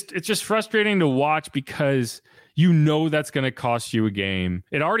 It's just frustrating to watch because you know that's going to cost you a game.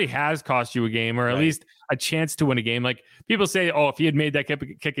 It already has cost you a game, or at least a chance to win a game. Like people say, oh, if he had made that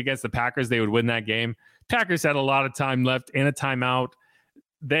kick against the Packers, they would win that game. Packers had a lot of time left and a timeout.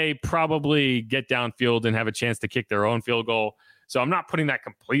 They probably get downfield and have a chance to kick their own field goal. So I'm not putting that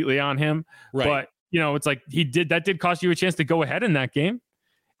completely on him, but it's like that did cost you a chance to go ahead in that game.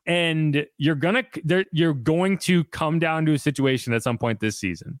 And you're going to come down to a situation at some point this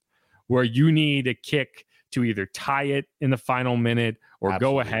season where you need a kick to either tie it in the final minute or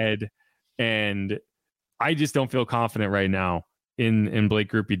go ahead. And I just don't feel confident right now in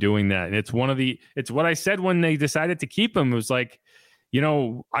Blake Grupe doing that. And it's what I said when they decided to keep him. It was like,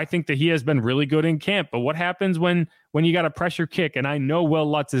 I think that he has been really good in camp, but what happens when you got a pressure kick? And I know Will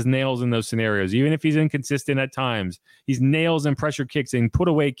Lutz is nails in those scenarios, even if he's inconsistent at times, he's nails and pressure kicks and put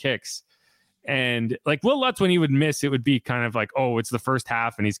away kicks. And like Will Lutz, when he would miss, it would be kind of like, oh, it's the first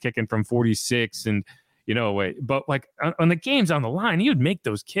half and he's kicking from 46 and, but like on the games on the line, he would make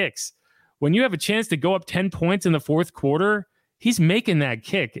those kicks. When you have a chance to go up 10 points in the fourth quarter, he's making that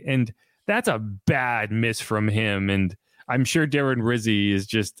kick. And that's a bad miss from him. And I'm sure Darren Rizzi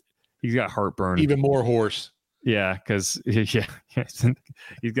he's got heartburn. Even more hoarse. Yeah, because he's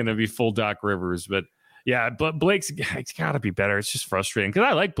going to be full Doc Rivers. But but Blake's got to be better. It's just frustrating because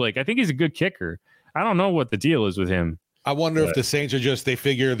I like Blake. I think he's a good kicker. I don't know what the deal is with him. I wonder if the Saints they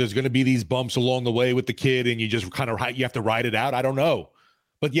figure there's going to be these bumps along the way with the kid and you just you have to ride it out. I don't know.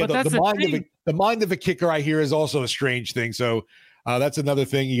 But the mind of a kicker I hear is also a strange thing. So that's another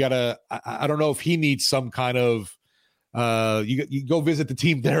thing you got to, I don't know if he needs some kind of, you go visit the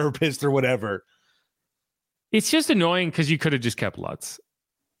team therapist or whatever. It's just annoying because you could have just kept Lutz.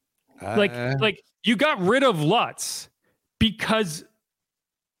 Like you got rid of Lutz because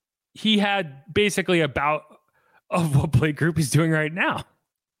he had basically about of what Blake Grupe is doing right now.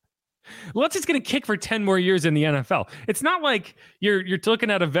 Lutz is going to kick for 10 more years in the NFL. It's not like you're looking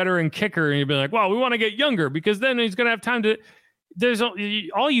at a veteran kicker and you're being like, well, we want to get younger because then he's going to have time to. There's all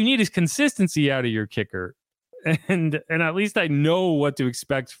you need is consistency out of your kicker. And at least I know what to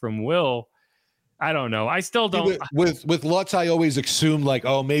expect from Will. I don't know. I still don't. With Lutz, I always assumed like,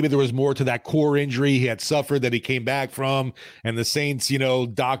 oh, maybe there was more to that core injury he had suffered that he came back from, and the Saints,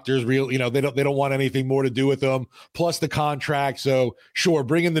 doctors, they don't want anything more to do with him. Plus the contract, so sure,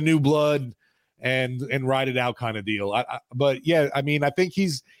 bring in the new blood and ride it out kind of deal. But yeah, I mean, I think he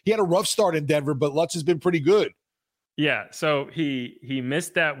had a rough start in Denver, but Lutz has been pretty good. Yeah. So he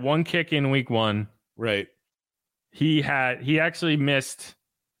missed that one kick in week 1. Right. He actually missed.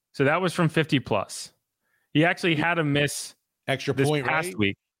 So that was from 50 plus. He actually had a miss extra this point past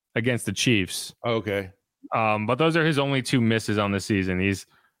week against the Chiefs. Okay. But those are his only 2 misses on the season.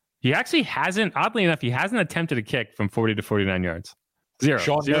 He actually hasn't, oddly enough, he hasn't attempted a kick from 40 to 49 yards. Zero.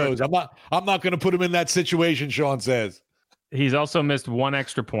 Sean knows. I'm not going to put him in that situation, Sean says. He's also missed 1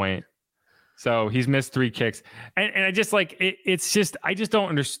 extra point. So he's missed 3 kicks. And I just like it's just I just don't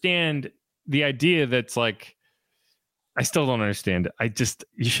understand the idea that's like I still don't understand it.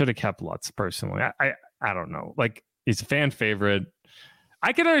 You should have kept Lutz personally. I don't know. Like he's a fan favorite.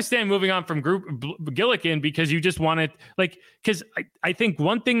 I can understand moving on from Gillikin because you just wanted because I think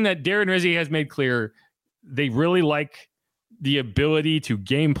one thing that Darren Rizzi has made clear, they really like the ability to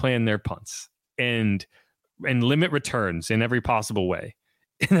game plan their punts and limit returns in every possible way.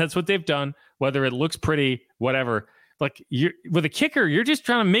 And that's what they've done, whether it looks pretty, whatever. Like with a kicker, you're just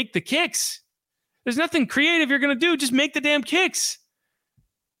trying to make the kicks. There's nothing creative you're going to do. Just make the damn kicks.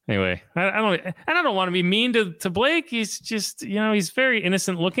 Anyway, I don't want to be mean to Blake. He's just, he's very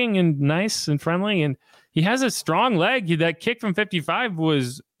innocent looking and nice and friendly. And he has a strong leg. That kick from 55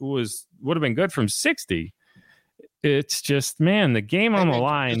 would have been good from 60. It's just, man, the game on the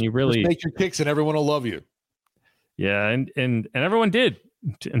line. You really make your kicks and everyone will love you. Yeah. And everyone did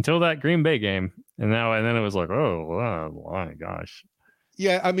until that Green Bay game. And then it was like, oh my gosh.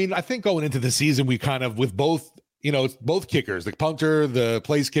 Yeah, I mean, I think going into the season, we kind of with both kickers, the punter, the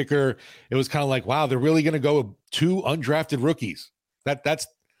place kicker, it was kind of like, wow, they're really going to go 2 undrafted rookies. That's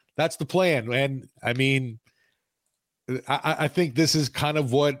the plan. And I mean, I think this is kind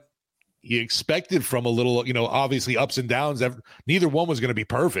of what you expected from a little, obviously ups and downs. Neither one was going to be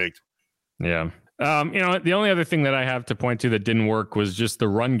perfect. Yeah. The only other thing that I have to point to that didn't work was just the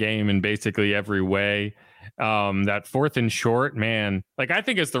run game in basically every way. That 4th and short, man, like I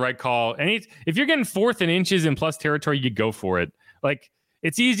think it's the right call. And if you're getting 4th and inches in plus territory, you go for it. Like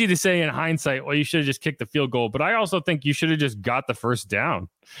it's easy to say in hindsight, well, you should have just kicked the field goal. But I also think you should have just got the first down.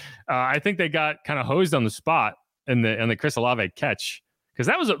 I think they got kind of hosed on the spot in the Chris Olave catch, because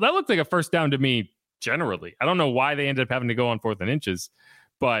that looked like a first down to me generally. I don't know why they ended up having to go on 4th and inches,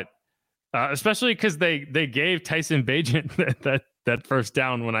 but especially because they gave Tyson Bagent that first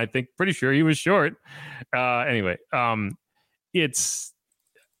down when I think pretty sure he was short. Anyway, I'd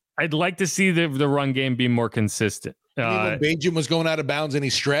like to see the run game be more consistent. When Bagent was going out of bounds and he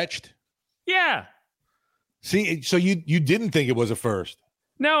stretched? Yeah. See, so you didn't think it was a first?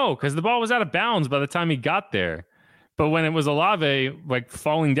 No, because the ball was out of bounds by the time he got there. But when it was Olave like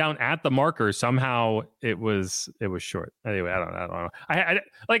falling down at the marker, somehow it was short. Anyway, I don't know.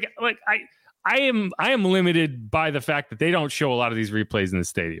 I am limited by the fact that they don't show a lot of these replays in the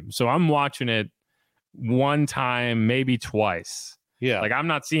stadium. So I'm watching it one time, maybe twice. Yeah. Like I'm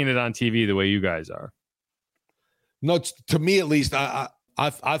not seeing it on TV the way you guys are. No, to me at least, I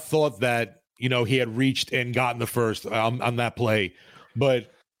thought that, he had reached and gotten the first on that play,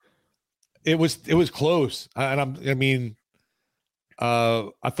 but it was close. And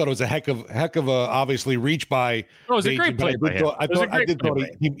I thought it was a heck of a obviously reach by. It was a great play by him. I did thought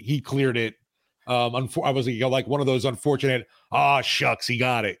he cleared it. I was like one of those unfortunate. Shucks, he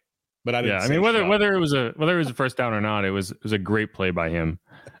got it. But I didn't. Yeah, I mean whether it was a first down or not, it was a great play by him.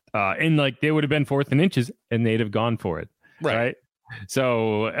 And like they would have been 4th and inches, and they'd have gone for it. Right.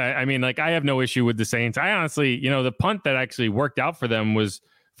 So I mean, like I have no issue with the Saints. I honestly, the punt that actually worked out for them was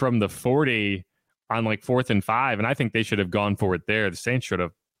from the 40 on like 4th and 5, and I think they should have gone for it there. The Saints should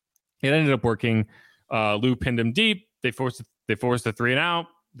have. It ended up working. Lou pinned him deep. They forced the 3 and out.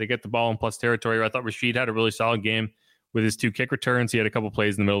 They get the ball in plus territory. I thought Rashid had a really solid game with his 2 kick returns. He had a couple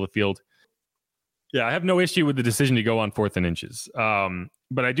plays in the middle of the field. Yeah, I have no issue with the decision to go on 4th and inches.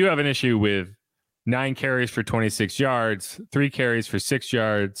 But I do have an issue with 9 carries for 26 yards, 3 carries for 6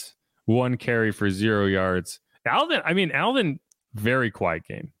 yards, 1 carry for 0 yards. Alvin, very quiet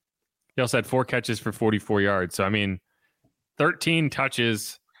game. He also had 4 catches for 44 yards. So, 13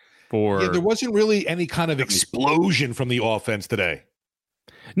 touches for... Yeah, there wasn't really any kind of explosion from the offense today.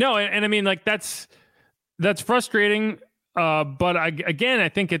 No, and that's frustrating. But I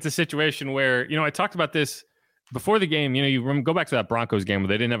think it's a situation where, I talked about this before the game. You go back to that Broncos game where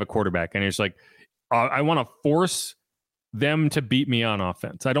they didn't have a quarterback, and it's like, I want to force them to beat me on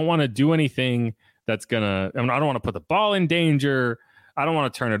offense. I don't want to do anything that's gonna. I don't want to put the ball in danger. I don't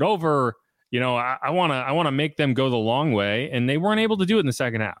want to turn it over. I want to make them go the long way, and they weren't able to do it in the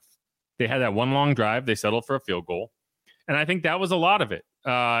second half. They had that one long drive. They settled for a field goal, and I think that was a lot of it.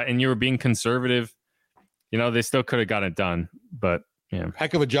 And you were being conservative. They still could have gotten it done, but yeah.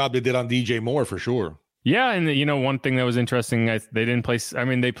 Heck of a job they did on DJ Moore for sure. Yeah, and one thing that was interesting, they didn't play.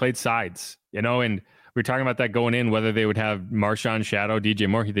 They played sides, and we were talking about that going in, whether they would have Marshawn shadow DJ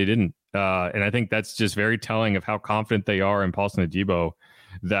Moore. They didn't, and I think that's just very telling of how confident they are in Paulson Adebo.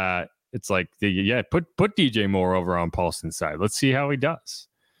 That it's like, put DJ Moore over on Paulson's side. Let's see how he does.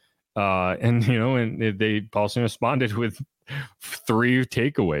 And Paulson responded with 3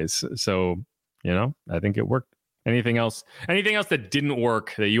 takeaways. So. I think it worked. Anything else that didn't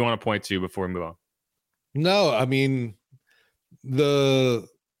work that you want to point to before we move on? No, the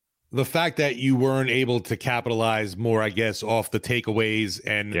fact that you weren't able to capitalize more, I guess, off the takeaways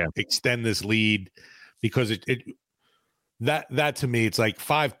and extend this lead, because that to me, it's like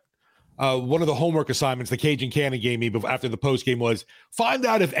 5. One of the homework assignments the Cajun Cannon gave me after the post game was find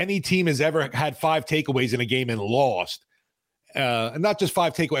out if any team has ever had 5 takeaways in a game and lost. And not just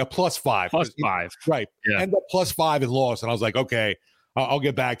 5 takeaway, a +5. +5. Right. Yeah. End up +5 and lost. And I was like, okay, I'll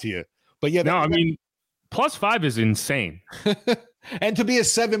get back to you. But yeah. No, +5 is insane. And to be a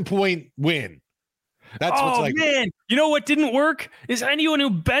 7-point win. That's what's like. Man. You know what didn't work? Is anyone who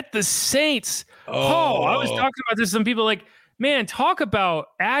bet the Saints. I was talking about this to some people like, man, talk about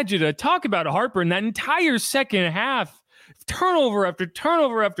agita, talk about heartburn. That entire second half, turnover after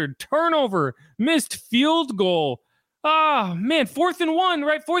turnover after turnover, missed field goal. Oh, man, 4th and 1,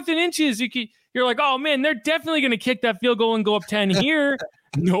 right? 4th and inches. You're like, oh, man, they're definitely going to kick that field goal and go up 10 here.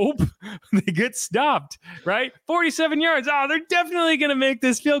 Nope. They get stopped, right? 47 yards. Oh, they're definitely going to make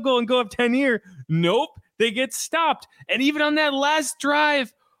this field goal and go up 10 here. Nope. They get stopped. And even on that last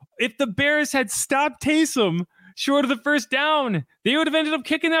drive, if the Bears had stopped Taysom short of the first down, they would have ended up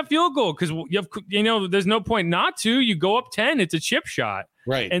kicking that field goal because, there's no point not to. You go up 10. It's a chip shot.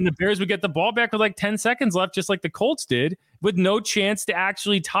 Right. And the Bears would get the ball back with like 10 seconds left, just like the Colts did, with no chance to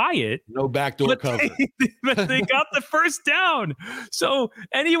actually tie it. No backdoor cover. But they got the first down. So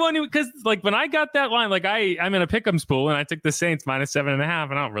anyone who, because like when I got that line, like I'm in a pick'em pool and I took the Saints -7.5, and I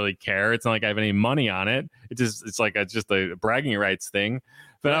don't really care. It's not like I have any money on it. It's like just a bragging rights thing.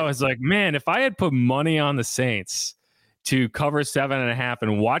 But I was like, man, if I had put money on the Saints to cover 7.5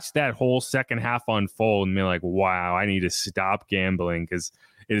 and watch that whole second half unfold and be like, wow, I need to stop gambling because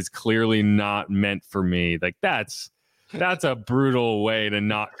it is clearly not meant for me. Like that's a brutal way to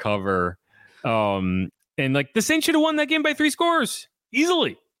not cover. And like the Saints should have won that game by 3 scores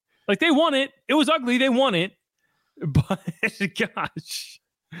easily. Like they won it. It was ugly. They won it. But gosh,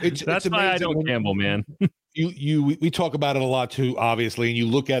 that's why I don't gamble, man. We talk about it a lot too, obviously, and you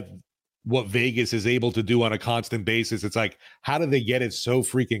look at what Vegas is able to do on a constant basis. It's like, how do they get it so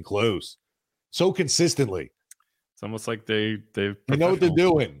freaking close, so consistently? It's almost like they know what they're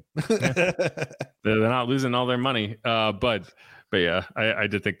doing. They're not losing all their money. But yeah, I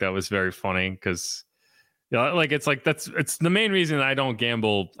did think that was very funny because, like it's the main reason I don't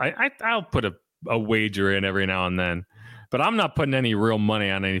gamble. I'll put a wager in every now and then, but I'm not putting any real money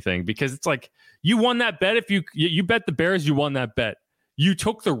on anything because it's like you won that bet. If you bet the Bears, you won that bet. You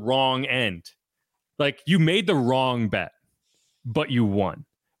took the wrong end. Like you made the wrong bet, but you won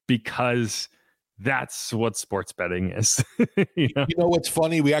because that's what sports betting is. You know what's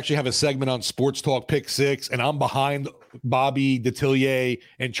funny? We actually have a segment on Sports Talk Pick 6, and I'm behind Bobby, Detillier,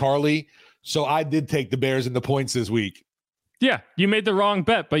 and Charlie. So I did take the Bears in the points this week. Yeah, you made the wrong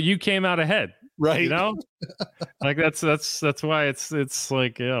bet, but you came out ahead. Right. You know? Like that's why it's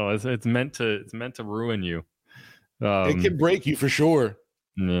like, it's meant to ruin you. It can break you for sure.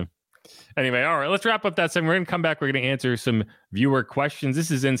 Yeah. Anyway, all right, let's wrap up that segment. We're going to come back. We're going to answer some viewer questions. This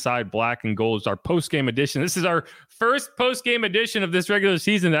is Inside Black and Gold. It's our post-game edition. This is our first post-game edition of this regular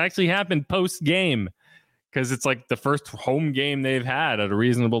season that actually happened post-game because it's like the first home game they've had at a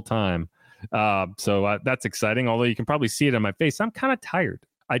reasonable time. So that's exciting, although you can probably see it on my face. I'm kind of tired.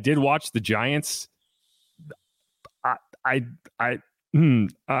 I did watch the Giants. Aiden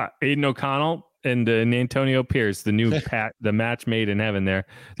O'Connell and Antonio Pierce, the new the match made in heaven there.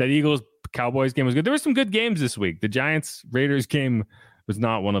 That Eagles-Cowboys game was good. There were some good games this week. The Giants-Raiders game was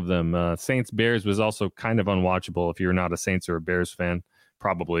not one of them. Saints-Bears was also kind of unwatchable if you're not a Saints or a Bears fan.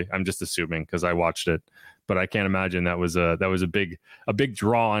 Probably. I'm just assuming because I watched it. But I can't imagine that was a big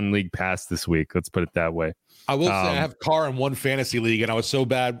draw on League Pass this week. Let's put it that way. I will say I have Carr in one fantasy league, and I was so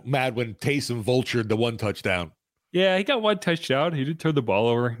mad when Taysom vultured the 1 touchdown. Yeah, he got 1 touchdown. He did turn the ball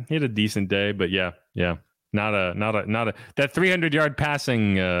over. He had a decent day, but yeah. Not a that 300-yard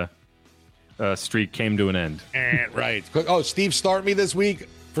passing streak came to an end. Right. Oh, Steve start me this week?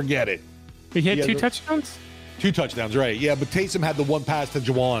 Forget it. He had 2 touchdowns? 2 touchdowns, right. Yeah, but Taysom had the 1 pass to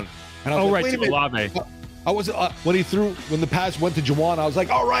Juwan. And I was right, to Olave. I was when the pass went to Juwan, I was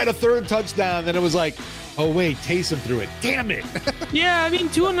like, all right, a 3rd touchdown. Then it was like, oh wait, Taysom threw it. Damn it. Yeah, I mean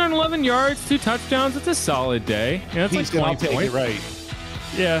 211 yards, 2 touchdowns. It's a solid day. That's like 20 points. Right.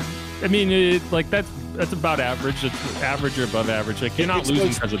 Yeah. I mean, that's about average. It's average or above average. Like you're not losing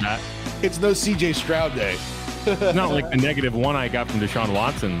because of that. It's no CJ Stroud day. It's not like the -1 I got from Deshaun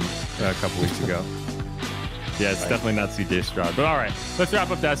Watson a couple weeks ago. Yeah, it's definitely not CJ Stroud. But all right, let's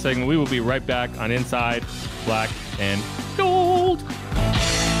wrap up that segment. We will be right back on Inside Black and Gold.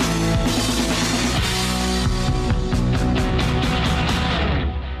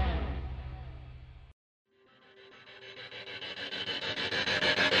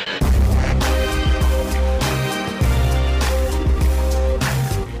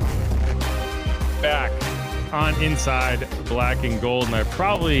 Back on Inside Black and Gold, and I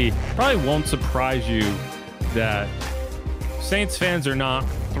probably won't surprise you that Saints fans are not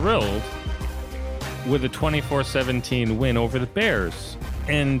thrilled with a 24-17 win over the Bears.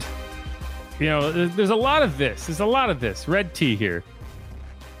 And, there's a lot of this. There's a lot of this. Red tea here.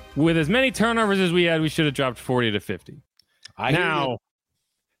 With as many turnovers as we had, we should have dropped 40-50. Now,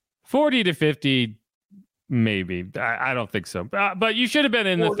 40-50, maybe. I don't think so. But you should have been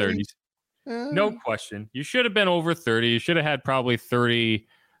in 40. The 30s. No question. You should have been over 30. You should have had probably 30,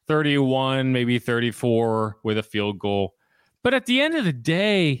 31, maybe 34 with a field goal. But at the end of the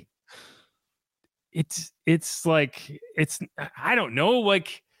day, it's like, I don't know,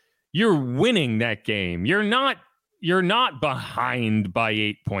 like you're winning that game. You're not behind by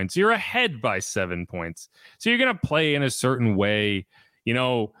 8 points. You're ahead by 7 points. So you're going to play in a certain way,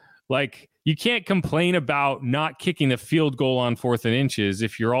 like you can't complain about not kicking the field goal on 4th and inches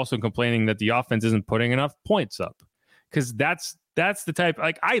if you're also complaining that the offense isn't putting enough points up. Because that's the type,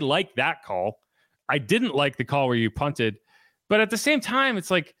 like, I like that call. I didn't like the call where you punted. But at the same time, it's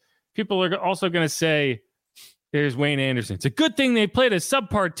like people are also going to say, There's Wayne Anderson. It's a good thing they played a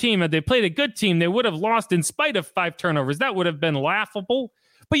subpar team. Had they played a good team, they would have lost in spite of 5 turnovers. That would have been laughable.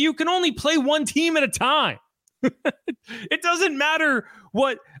 But you can only play one team at a time. It doesn't matter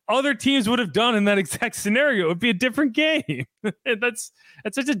what other teams would have done in that exact scenario. It would be a different game. That's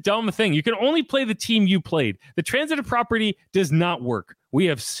such a dumb thing. You can only play the team you played. The transitive property does not work. We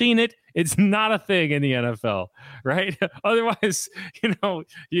have seen it. It's not a thing in the NFL, right? Otherwise,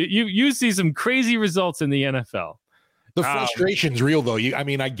 you see some crazy results in the NFL. The frustration's real, though.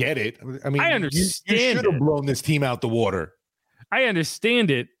 I get it. I understand. You should have blown this team out the water. I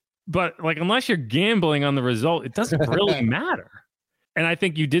understand it, but unless you're gambling on the result, it doesn't really matter. And I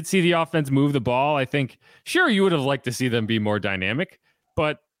think you did see the offense move the ball. I think, sure, you would have liked to see them be more dynamic,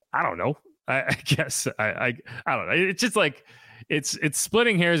 but I don't know. I guess I don't know. It's just it's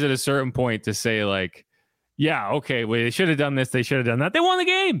splitting hairs at a certain point to say yeah, okay, well, they should have done this, they should have done that. They won the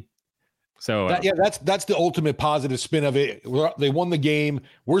game. So that's the ultimate positive spin of it. They won the game.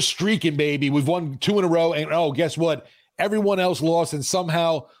 We're streaking, baby. We've won 2 in a row, and guess what? Everyone else lost, and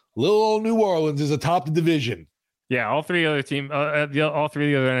somehow little old New Orleans is atop the division. Yeah, all 3 other teams, all 3 of the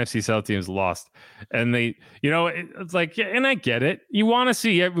other NFC South teams lost, and they, it's and I get it. We want to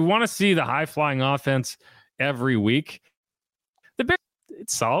see the high flying offense every week. The Bears,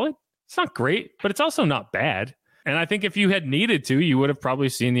 it's solid. It's not great, but it's also not bad. And I think if you had needed to, you would have probably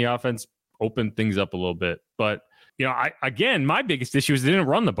seen the offense open things up a little bit. But my biggest issue is they didn't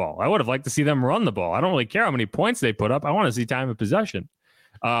run the ball. I would have liked to see them run the ball. I don't really care how many points they put up. I want to see time of possession.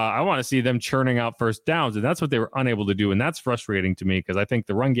 I want to see them churning out first downs, and that's what they were unable to do. And that's frustrating to me because I think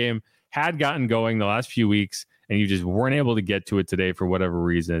the run game had gotten going the last few weeks, and you just weren't able to get to it today for whatever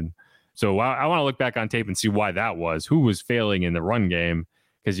reason. So I want to look back on tape and see why that was. Who was failing in the run game?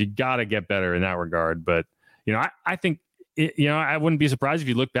 Because you got to get better in that regard. But I think I wouldn't be surprised if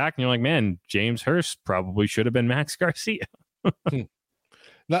you look back and you're like, man, James Hurst probably should have been Max Garcia.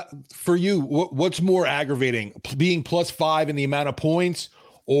 Now, for you, what's more aggravating, being +5 in the amount of points,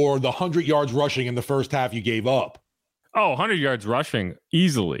 or the 100 yards rushing in the first half you gave up? 100 yards rushing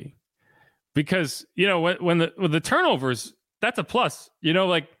easily, because when the turnovers, that's a plus.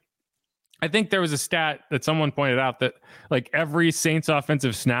 I think there was a stat that someone pointed out that every Saints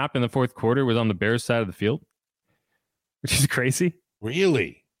offensive snap in the fourth quarter was on the Bears side of the field, which is crazy.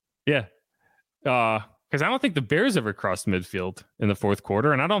 Really? Yeah. Because I don't think the Bears ever crossed midfield in the fourth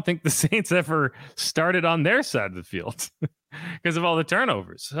quarter, and I don't think the Saints ever started on their side of the field because of all the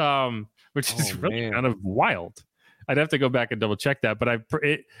turnovers, which is really kind of wild. I'd have to go back and double check that, but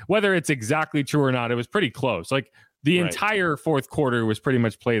whether it's exactly true or not, it was pretty close. The entire fourth quarter was pretty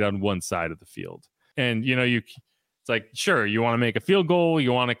much played on one side of the field. And, it's sure, you want to make a field goal,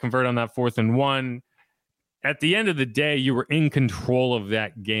 you want to convert on that 4th and 1. At the end of the day, you were in control of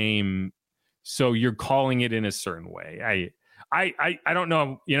that game, so you're calling it in a certain way. I don't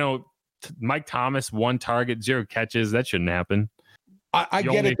know, Mike Thomas, 1 target, 0 catches, that shouldn't happen. I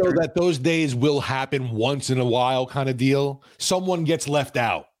get it, though, that those days will happen once in a while kind of deal. Someone gets left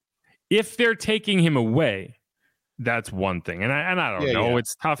out. If they're taking him away, that's one thing. And I don't know. Yeah.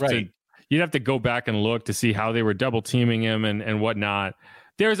 It's tough you'd have to go back and look to see how they were double teaming him and whatnot.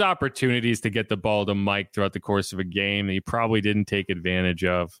 There's opportunities to get the ball to Mike throughout the course of a game that he probably didn't take advantage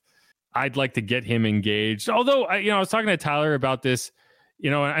of. I'd like to get him engaged. Although, I was talking to Tyler about this,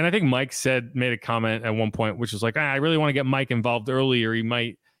 and I think Mike made a comment at one point, which was I really want to get Mike involved early, or he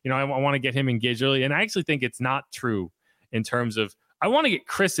might, I want to get him engaged early. And I actually think it's not true in terms of, I want to get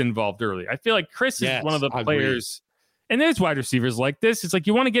Chris involved early. I feel like Chris is one of the players, and there's wide receivers like this. It's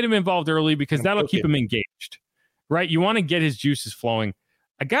you want to get him involved early because that'll keep him engaged, right? You want to get his juices flowing.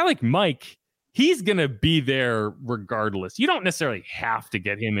 A guy like Mike, he's going to be there regardless. You don't necessarily have to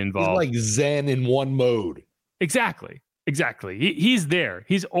get him involved. He's like Zen in one mode. Exactly. He's there.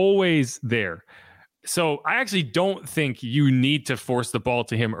 He's always there. So I actually don't think you need to force the ball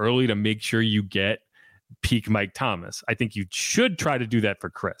to him early to make sure you get peak Mike Thomas. I think you should try to do that for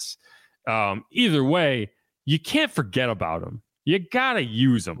Chris. Either way, you can't forget about him. You got to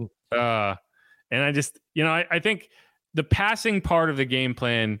use him. And I just, I think the passing part of the game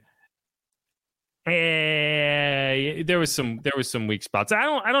plan, there was some weak spots.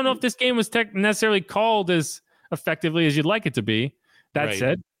 I don't know if this game was necessarily called as effectively as you'd like it to be. That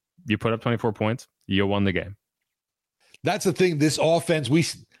said, you put up 24 points, you won the game. That's the thing. This offense,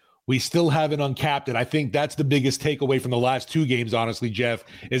 we still haven't uncapped it. I think that's the biggest takeaway from the last 2 games, honestly, Jeff,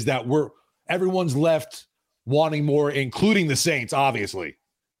 is that everyone's left wanting more, including the Saints, obviously.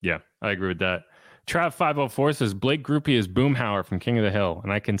 Yeah, I agree with that. Trav 504 says Blake Groupie is Boomhauer from King of the Hill,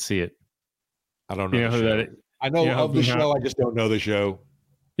 and I can see it. I don't know. Who that is? I know of the show. I just don't know the show.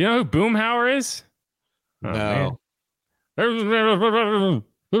 You know who Boomhauer is? No.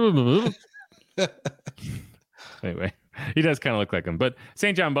 Anyway, he does kind of look like him. But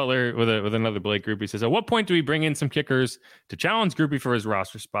St. John Butler with another Blake Grupe says, at what point do we bring in some kickers to challenge Grupe for his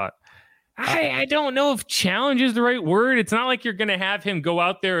roster spot? I don't know if challenge is the right word. It's not like you're going to have him go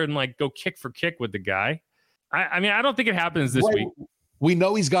out there and like go kick for kick with the guy. I mean, I don't think it happens this week. We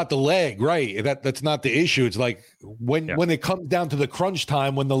know he's got the leg, right? That's not the issue. It's like when it comes down to the crunch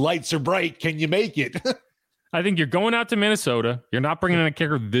time, when the lights are bright, can you make it? I think you're going out to Minnesota. You're not bringing in a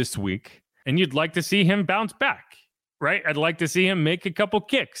kicker this week, and you'd like to see him bounce back, right? I'd like to see him make a couple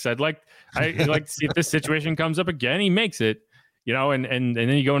kicks. I'd like to see if this situation comes up again, he makes it, and then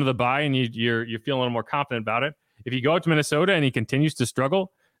you go into the bye and you're feeling a little more confident about it. If you go out to Minnesota and he continues to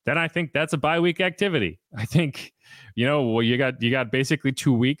struggle, then I think that's a bye week activity. I think, you got basically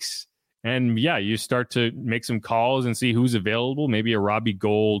 2 weeks, and you start to make some calls and see who's available, maybe a Robbie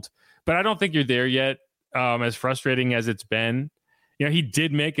Gould, but I don't think you're there yet. As frustrating as it's been, he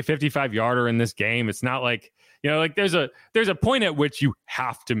did make a 55-yarder in this game. It's not like, there's a point at which you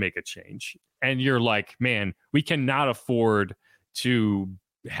have to make a change, and you're like, man, we cannot afford to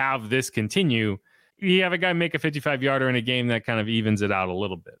have this continue. You have a guy make a 55-yarder in a game that kind of evens it out a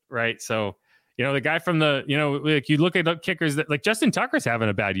little bit, right? So, the guy from the, like you look at kickers that like Justin Tucker's having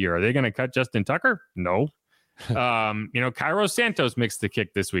a bad year. Are they going to cut Justin Tucker? No. Cairo Santos makes the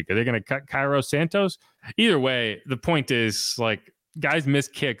kick this week. Are they going to cut Cairo Santos? Either way, the point is like guys miss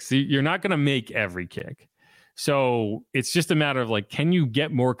kicks. You're not going to make every kick. So it's just a matter of like, can you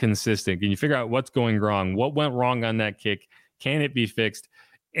get more consistent? Can you figure out what's going wrong? What went wrong on that kick? Can it be fixed?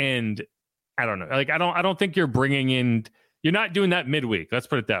 And I don't know. Like, I don't think you're bringing in, you're not doing that midweek. Let's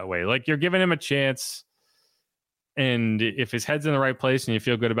put it that way. Like you're giving him a chance. And if his head's in the right place and you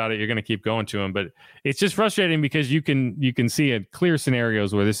feel good about it, you're going to keep going to him. But it's just frustrating because you can see in clear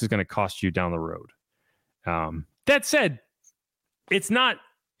scenarios where this is going to cost you down the road. That said, it's not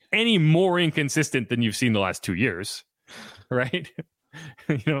any more inconsistent than you've seen the last 2 years, right?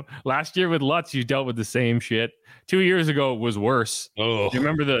 Last year with Lutz, you dealt with the same shit. 2 years ago, it was worse. Oh. You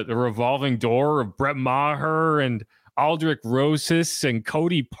remember the revolving door of Brett Maher and Aldrich Rosas and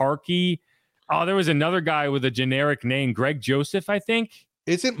Cody Parkey? Oh, there was another guy with a generic name, Greg Joseph, I think.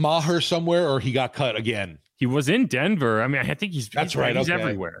 Isn't Maher somewhere, or he got cut again? He was in Denver. I mean, I think he's right. He's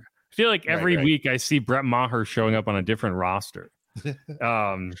everywhere. I feel like every week I see Brett Maher showing up on a different roster.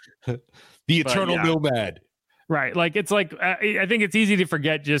 The eternal nomad. Right. Like, it's like, I think it's easy to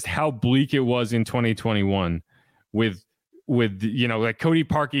forget just how bleak it was in 2021 with like Cody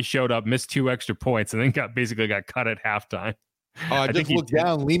Parkey showed up, missed 2 extra points, and then got cut at halftime. I just looked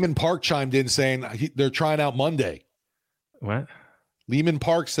down. Lehman Park chimed in saying they're trying out Monday. What? Lehman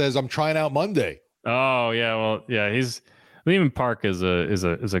Park says, I'm trying out Monday. Oh, yeah. Well, yeah, Lehman Park is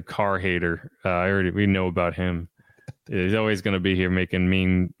a car hater. We know about him. He's always going to be here making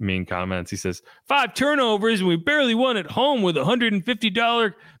mean comments. He says 5 turnovers and we barely won at home with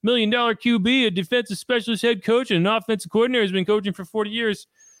 $150 million QB, a defensive specialist head coach, and an offensive coordinator who's been coaching for 40 years.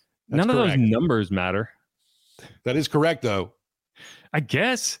 None of those numbers matter. That is correct, though. I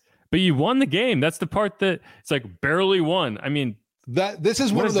guess, but you won the game. That's the part that it's like barely won. I mean, this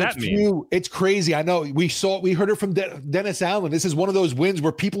is one of those few. It's crazy. I know we heard it from Dennis Allen. This is one of those wins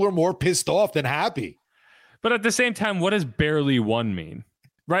where people are more pissed off than happy. But at the same time, what does barely won mean?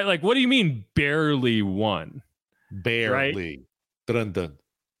 Right? Like, what do you mean barely won? Barely. Right? Dun, dun.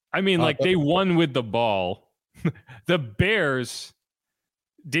 I mean, like they won with the ball. The Bears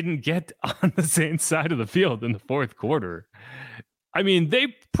didn't get on the same side of the field in the fourth quarter. I mean,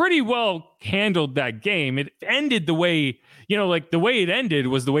 they pretty well handled that game. It ended the way, the way it ended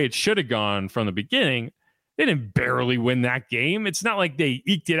was the way it should have gone from the beginning. They didn't barely win that game. It's not like they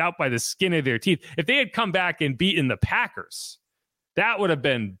eked it out by the skin of their teeth. If they had come back and beaten the Packers, that would have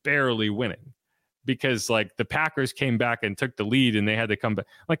been barely winning because like the Packers came back and took the lead and they had to come back.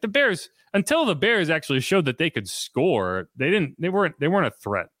 Like the Bears, until the Bears actually showed that they could score, they weren't a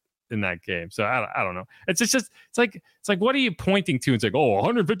threat in that game. So I don't know. It's like, what are you pointing to? It's like,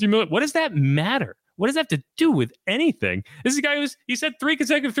 150 million. What does that matter? What does that have to do with anything? This is a guy he said 3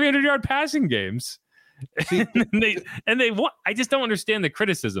 consecutive 300-yard passing games. and they what? I just don't understand the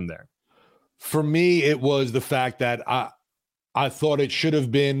criticism there. For me, it was the fact that I thought it should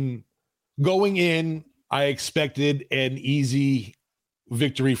have been going in. I expected an easy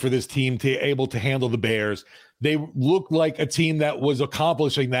victory for this team to able to handle the Bears. They looked like a team that was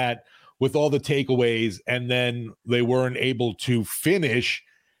accomplishing that with all the takeaways, and then they weren't able to finish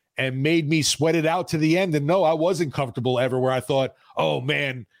and made me sweat it out to the end. And no, I wasn't comfortable ever where I thought, oh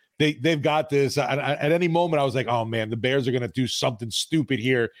man, they've got this. At any moment, I was like, oh man, the Bears are going to do something stupid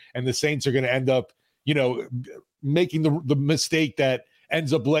here, and the Saints are going to end up making the mistake that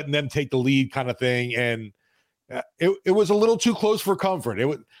ends up letting them take the lead kind of thing. And it was a little too close for comfort. It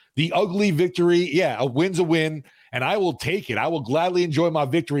was the ugly victory. Yeah, a win's a win, and I will take it. I will gladly enjoy my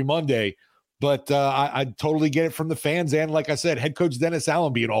victory Monday. But I totally get it from the fans. And like I said, head coach Dennis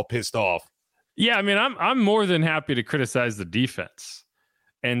Allen being all pissed off. Yeah, I mean, I'm more than happy to criticize the defense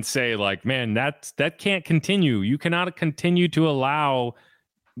and say, like, man, that can't continue. You cannot continue to allow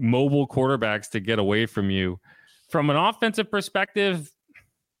mobile quarterbacks to get away from you. From an offensive perspective,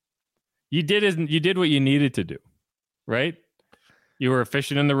 you did what you needed to do, right? You were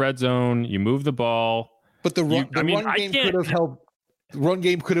efficient in the red zone. You moved the ball. But the run game could have helped. The run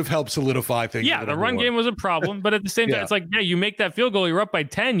game could have helped solidify things. Yeah, the run game was a problem, but at the same time, it's like, yeah, you make that field goal, you're up by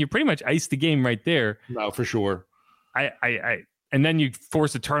 10, you pretty much iced the game right there. No, for sure. And then you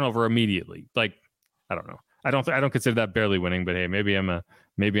force a turnover immediately. Like, I don't know. I don't consider that barely winning, but hey, maybe I'm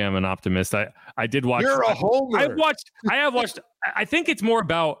an optimist. I did watch. You're a homer. I have watched. I think it's more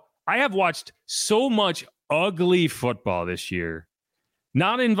about I have watched so much ugly football this year,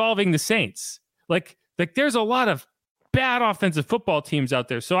 not involving the Saints. Like there's a lot of bad offensive football teams out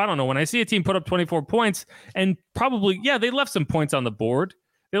there. So I don't know. When I see a team put up 24 points and probably, they left some points on the board.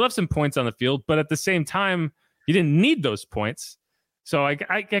 They left some points on the field, but at the same time, you didn't need those points. So I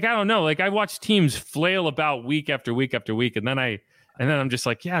don't know. Like I watch teams flail about week after week after week. And then I'm just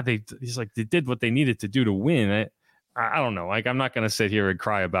like, yeah, they did what they needed to do to win. I don't know. Like, I'm not going to sit here and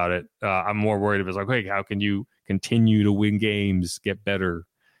cry about it. I'm more worried about like, hey, how can you continue to win games, get better?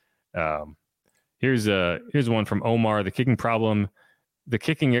 Here's one from Omar. The kicking problem. The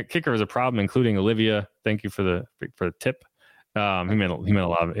kicker is a problem, including Olivia. Thank you for the tip. He meant a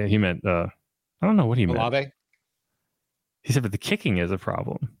lot. He meant I don't know what he meant. Olave? He said, but the kicking is a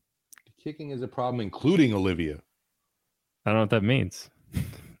problem. The kicking is a problem, including Olivia. I don't know what that means.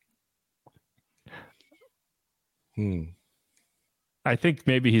 I think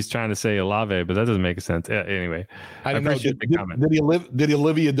maybe he's trying to say Olave, but that doesn't make sense. Anyway, I don't know. Did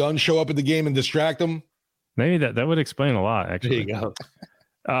Olivia Dunn show up at the game and distract him? Maybe that would explain a lot, actually. There you go.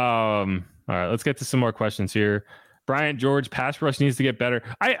 All right, let's get to some more questions here. Bryant George, pass rush needs to get better.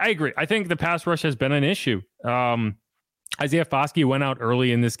 I agree. I think the pass rush has been an issue. Isaiah Foskey went out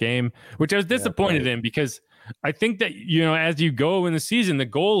early in this game, which I was disappointed in because I think that, as you go in the season, the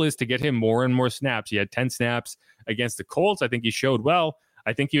goal is to get him more and more snaps. He had 10 snaps against the Colts. I think he showed well.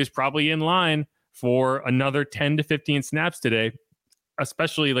 I think he was probably in line for another 10 to 15 snaps today,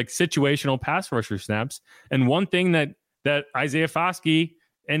 especially like situational pass rusher snaps. And one thing that Isaiah Foskey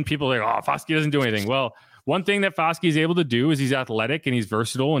and people are like, Foskey doesn't do anything. Well, one thing that Foskey is able to do is he's athletic and he's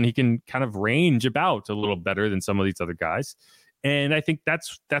versatile and he can kind of range about a little better than some of these other guys. And I think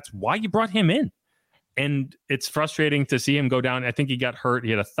that's why you brought him in. And it's frustrating to see him go down. I think he got hurt.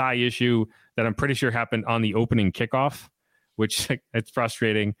 He had a thigh issue that I'm pretty sure happened on the opening kickoff, which it's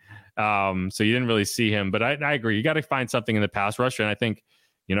frustrating. So you didn't really see him. But I agree. You got to find something in the pass rush. And I think,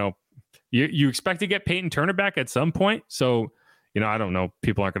 you expect to get Peyton Turner back at some point. So, I don't know.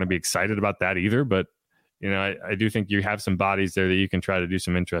 People aren't going to be excited about that either. But, I do think you have some bodies there that you can try to do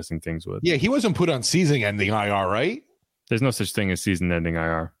some interesting things with. Yeah, he wasn't put on season-ending IR, right? There's no such thing as season-ending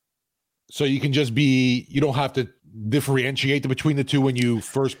IR. So you can just you don't have to differentiate between the two when you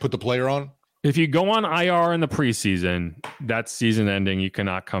first put the player on? If you go on IR in the preseason, that's season ending. You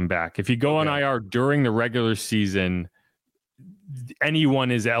cannot come back. If you go on IR during the regular season,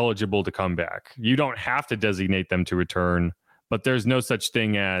 anyone is eligible to come back. You don't have to designate them to return, but there's no such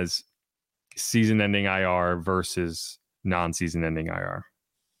thing as season ending IR versus non-season ending IR,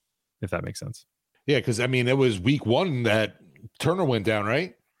 if that makes sense. Yeah, because it was week 1 that Turner went down,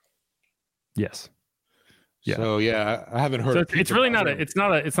 right? Yes. Yeah. So I haven't heard. So it's really not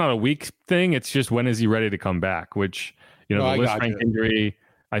a weak thing. It's just when is he ready to come back? Which the Lisfranc injury.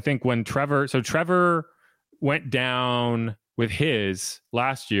 I think when Trevor went down with his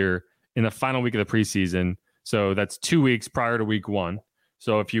last year in the final week of the preseason. So that's 2 weeks prior to week 1.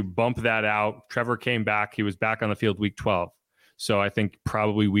 So if you bump that out, Trevor came back. He was back on the field week 12. So I think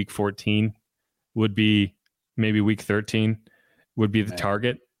probably week 14 would be, maybe week 13 would be the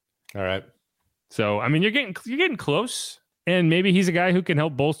target. All right. So, you're getting close, and maybe he's a guy who can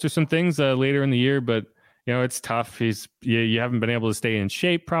help bolster some things later in the year, but it's tough. You haven't been able to stay in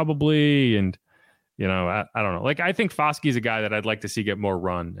shape probably. And, I don't know. Like, I think Foskey's a guy that I'd like to see get more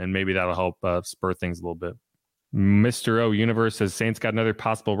run, and maybe that'll help spur things a little bit. Mr. O Universe says Saints got another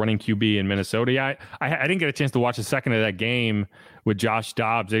possible running QB in Minnesota. Yeah, I didn't get a chance to watch a second of that game with Josh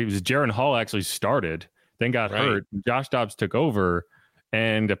Dobbs. It was Jaron Hall actually started, then got hurt. Josh Dobbs took over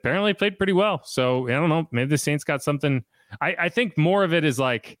and apparently played pretty well. So I don't know. Maybe the Saints got something. I think more of it is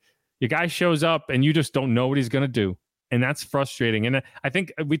like, your guy shows up and you just don't know what he's going to do. And that's frustrating. And I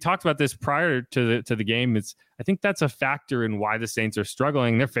think we talked about this prior to the game. I think that's a factor in why the Saints are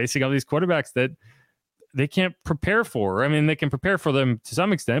struggling. They're facing all these quarterbacks that they can't prepare for. I mean, they can prepare for them to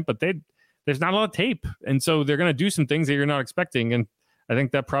some extent, but there's not a lot of tape. And so they're going to do some things that you're not expecting. And I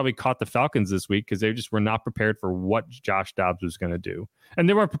think that probably caught the Falcons this week because they just were not prepared for what Josh Dobbs was going to do. And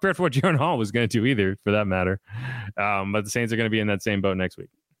they weren't prepared for what Jaren Hall was going to do either, for that matter. But the Saints are going to be in that same boat next week.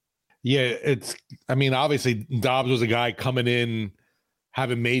 Yeah, obviously Dobbs was a guy coming in,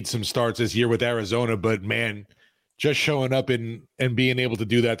 having made some starts this year with Arizona, but man, just showing up and being able to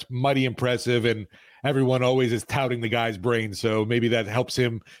do that's mighty impressive. And everyone always is touting the guy's brain. So maybe that helps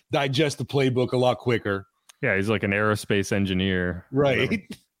him digest the playbook a lot quicker. Yeah, he's like an aerospace engineer. Right.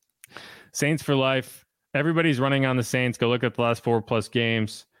 Saints for life. Everybody's running on the Saints. Go look at the last 4+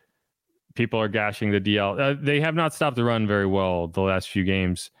 games. People are gashing the DL. They have not stopped the run very well the last few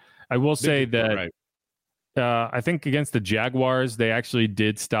games. I will say that I think against the Jaguars, they actually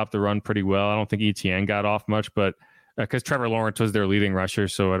did stop the run pretty well. I don't think ETN got off much, but because Trevor Lawrence was their leading rusher,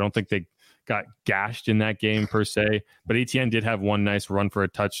 so I don't think they got gashed in that game per se. But ETN did have one nice run for a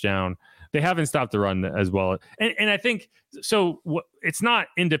touchdown. They haven't stopped the run as well. And I think so. It's not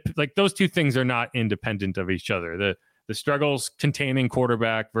like those two things are not independent of each other. The struggles containing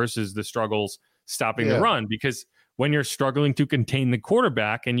quarterback versus the struggles stopping the run, because when you're struggling to contain the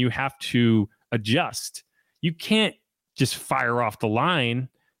quarterback and you have to adjust, you can't just fire off the line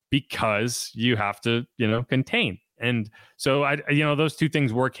because you have to, contain. And so those two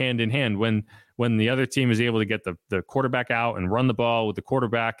things work hand in hand. When the other team is able to get the quarterback out and run the ball with the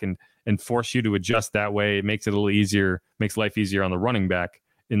quarterback and force you to adjust that way, it makes it a little easier, makes life easier on the running back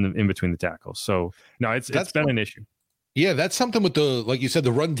in between the tackles. So no, it's been an issue. Yeah, that's something with like you said,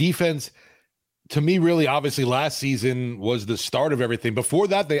 the run defense. To me, really, obviously, last season was the start of everything. Before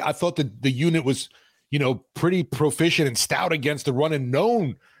that, I thought that the unit was, pretty proficient and stout against the run and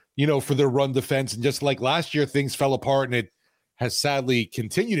known, for their run defense. And just like last year, things fell apart, and it has sadly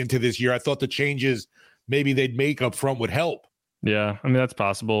continued into this year. I thought the changes maybe they'd make up front would help. Yeah, I mean, that's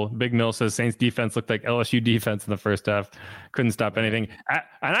possible. Big Mill says Saints defense looked like LSU defense in the first half. Couldn't stop anything.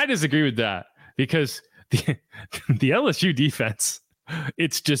 And I disagree with that because the LSU defense,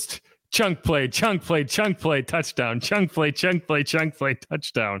 it's just chunk play, touchdown, chunk play,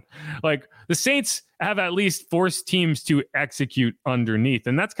 touchdown. Like the Saints have at least forced teams to execute underneath.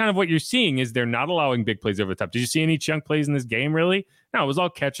 And that's kind of what you're seeing is they're not allowing big plays over the top. Did you see any chunk plays in this game, really? No, it was all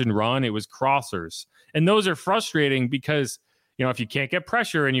catch and run. It was crossers. And those are frustrating because, if you can't get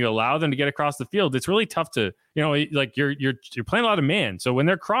pressure and you allow them to get across the field, it's really tough to, like you're playing a lot of man. So when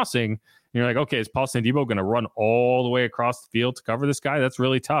they're crossing, you're like, okay, is Paul Sandibo going to run all the way across the field to cover this guy? That's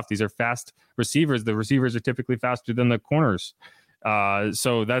really tough. These are fast receivers. The receivers are typically faster than the corners.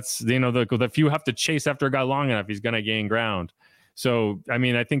 So that's, if you have to chase after a guy long enough, he's going to gain ground. So, I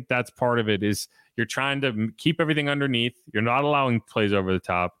mean, I think that's part of it is you're trying to keep everything underneath. You're not allowing plays over the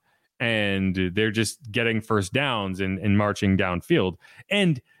top, and they're just getting first downs and marching downfield.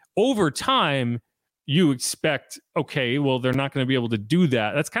 And over time, you expect, okay, well, they're not going to be able to do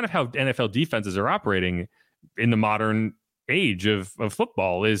that. That's kind of how NFL defenses are operating in the modern age of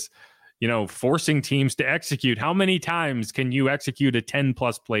football is, forcing teams to execute. How many times can you execute a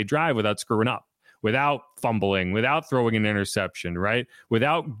 10+ play drive without screwing up, without fumbling, without throwing an interception, right?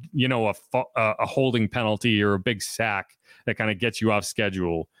 Without, a holding penalty or a big sack that kind of gets you off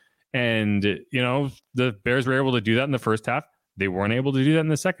schedule. And, the Bears were able to do that in the first half. They weren't able to do that in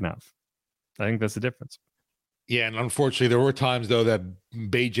the second half. I think that's the difference. Yeah, and unfortunately, there were times, though, that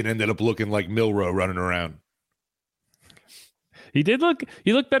Bajan ended up looking like Milroe running around. He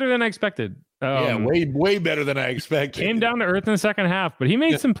looked better than I expected. Way better than I expected. Came down to earth in the second half, but he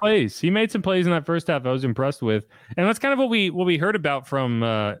made some plays. He made some plays in that first half I was impressed with. And that's kind of what we heard about from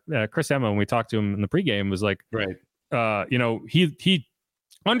Chris Emma when we talked to him in the pregame was like, right. He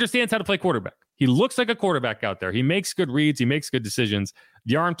understands how to play quarterback. He looks like a quarterback out there. He makes good reads. He makes good decisions.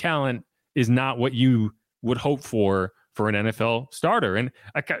 The arm talent is not what you would hope for an NFL starter. And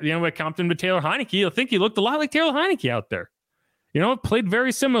I comped him to Taylor Heineke. I think he looked a lot like Taylor Heineke out there. Played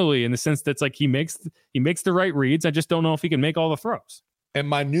very similarly in the sense that's like he makes the right reads. I just don't know if he can make all the throws. And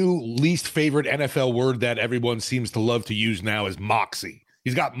my new least favorite NFL word that everyone seems to love to use now is moxie.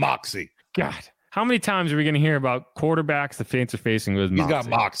 He's got moxie. God, how many times are we going to hear about quarterbacks the Saints are facing with moxie? He's got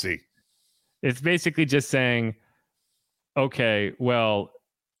moxie. It's basically just saying, okay, well,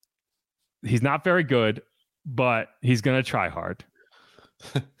 he's not very good, but he's going to try hard.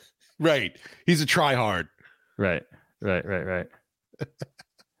 Right. He's a try hard. Right.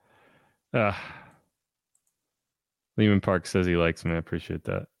 Lehman Park says he likes me. I appreciate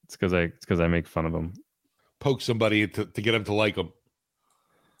that. It's because I make fun of them. Poke somebody to get them to like them.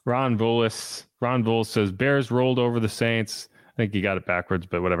 Ron Bullis says Bears rolled over the Saints. I think you got it backwards,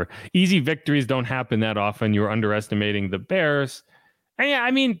 but whatever. Easy victories don't happen that often. You're underestimating the Bears. And yeah,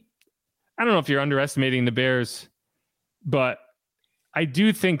 I mean, I don't know if you're underestimating the Bears, but I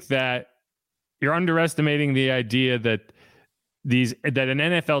do think that you're underestimating the idea that an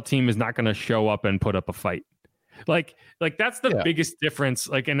NFL team is not going to show up and put up a fight. Like that's the biggest difference.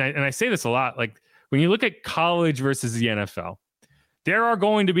 Like, and I say this a lot. Like when you look at college versus the NFL, there are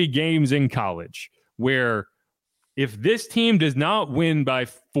going to be games in college where if this team does not win by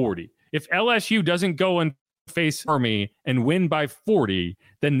 40, if LSU doesn't go and face Army and win by 40,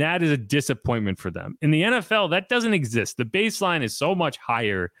 then that is a disappointment for them. In the NFL, that doesn't exist. The baseline is so much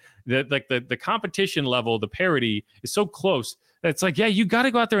higher that like the competition level, the parity is so close that it's like, yeah, you got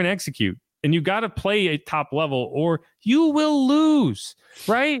to go out there and execute. And you got to play a top level or you will lose,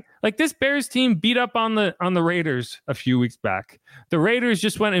 right? Like this Bears team beat up on the Raiders a few weeks back. The Raiders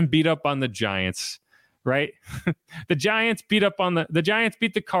just went and beat up on the Giants, right? The Giants beat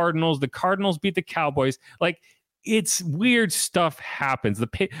the Cardinals. The Cardinals beat the Cowboys. Like it's weird stuff happens.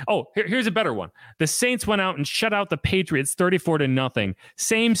 Here's a better one. The Saints went out and shut out the Patriots 34-0.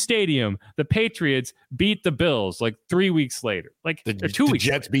 Same stadium. The Patriots beat the Bills like 3 weeks later. Like 2 weeks. The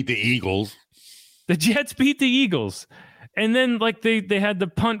Jets beat the Eagles. The Jets beat the Eagles. And then like they had the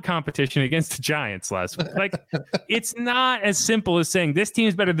punt competition against the Giants last week. Like it's not as simple as saying this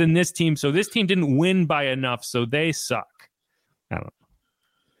team's better than this team, so this team didn't win by enough, so they suck. I don't know.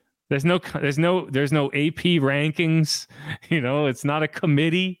 There's no AP rankings, it's not a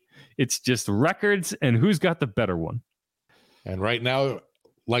committee. It's just records and who's got the better one. And right now,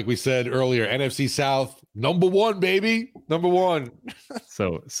 like we said earlier, NFC South, number 1, baby. Number 1.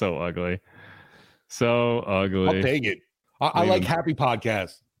 So ugly. So ugly. I'll take it. I like happy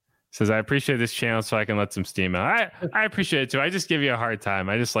podcasts. Says, I appreciate this channel so I can let some steam out. I appreciate it too. I just give you a hard time.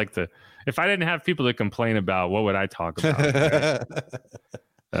 I just like to, if I didn't have people to complain about, what would I talk about?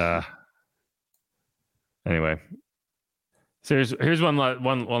 Anyway, so here's one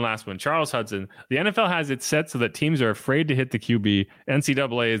last one. Charles Hudson. The NFL has it set so that teams are afraid to hit the QB.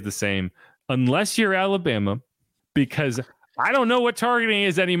 NCAA is the same, unless you're Alabama, because I don't know what targeting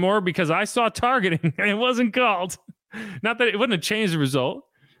is anymore because I saw targeting and it wasn't called. Not that it wouldn't have changed the result,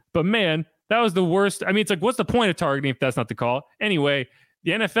 but man, that was the worst. I mean, it's like, what's the point of targeting if that's not the call? Anyway,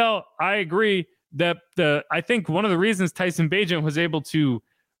 the NFL, I agree that I think one of the reasons Tyson Bagent was able to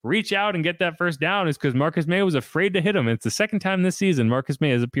reach out and get that first down is because Marcus May was afraid to hit him. It's the second time this season Marcus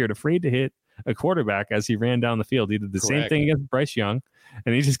May has appeared afraid to hit a quarterback as he ran down the field. He did the same thing against Bryce Young,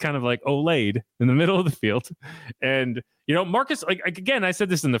 and he just kind of like olayed in the middle of the field. And, Marcus, like again, I said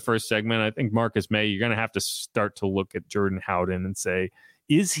this in the first segment, I think Marcus May, you're going to have to start to look at Jordan Howden and say,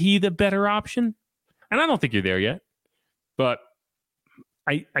 is he the better option? And I don't think you're there yet, but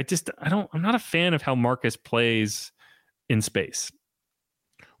I'm not a fan of how Marcus plays in space.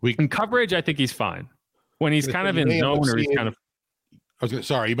 In coverage, I think he's fine. When he's kind of in zone or he's kind of...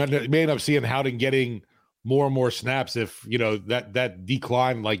 You may end up seeing Howden getting more and more snaps if, that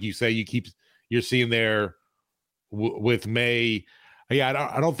decline, like you say, you're seeing there with May.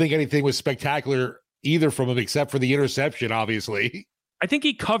 Yeah, I don't think anything was spectacular either from him except for the interception, obviously. I think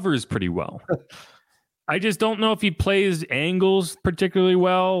he covers pretty well. I just don't know if he plays angles particularly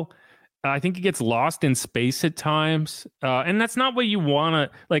well. I think he gets lost in space at times. And that's not what you want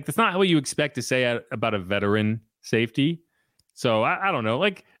to, like, that's not what you expect to say about a veteran safety. So I don't know.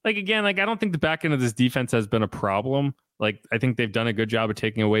 Like again, I don't think the back end of this defense has been a problem. Like, I think they've done a good job of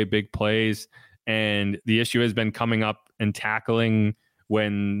taking away big plays. And the issue has been coming up and tackling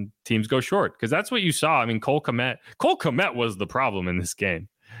when teams go short. Because that's what you saw. I mean, Cole Kmet was the problem in this game.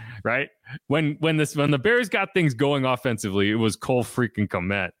 Right? When the Bears got things going offensively, it was Cole freaking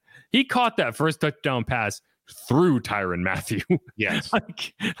Kmet. He caught that first touchdown pass through Tyrann Mathieu. Yes.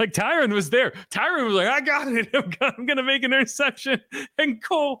 like Tyrann was there. Tyrann was like, I got it. I'm going to make an interception. And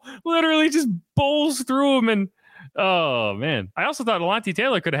Cole literally just bowls through him. And oh, man. I also thought Alontae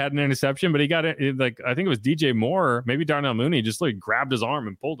Taylor could have had an interception, but he got it. Like, I think it was DJ Moore, maybe Darnell Mooney, just like grabbed his arm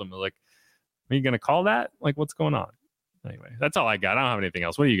and pulled him. Like, are you going to call that? Like, what's going on? Anyway, that's all I got. I don't have anything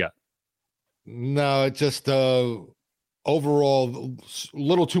else. What do you got? No, it's just overall a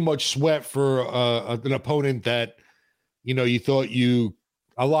little too much sweat for an opponent that, you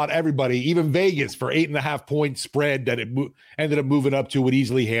thought everybody, even Vegas for 8.5 point spread that it ended up moving up to would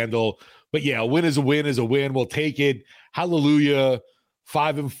easily handle. But yeah, a win is a win is a win. We'll take it. Hallelujah.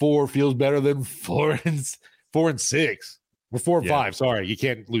 5-4 feels better than 4-6 or 4-5. Sorry, you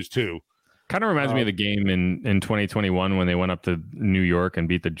can't lose 2. Kind of reminds me of the game in 2021 when they went up to New York and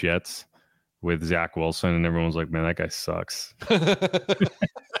beat the Jets with Zach Wilson, and everyone was like, man, that guy sucks.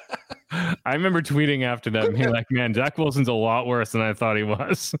 I remember tweeting after that and being like, man, Zach Wilson's a lot worse than I thought he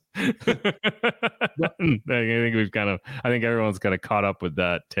was. I think everyone's kind of caught up with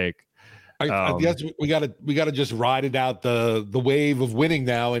that take. I guess we gotta just ride it out, the wave of winning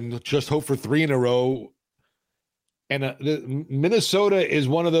now, and just hope for 3 in a row. And Minnesota is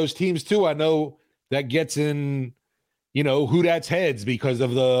one of those teams too. I know that gets in, who that's heads because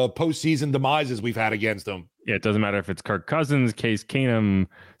of the postseason demises we've had against them. Yeah, it doesn't matter if it's Kirk Cousins, Case Keenum,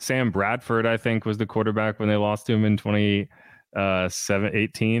 Sam Bradford, I think, was the quarterback when they lost to him in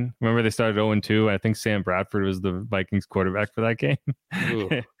 2018. Remember, they started 0-2. I think Sam Bradford was the Vikings quarterback for that game.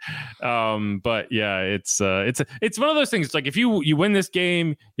 But yeah, it's one of those things. It's like if you win this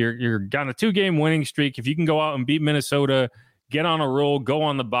game, you're on a 2-game winning streak. If you can go out and beat Minnesota, get on a roll, go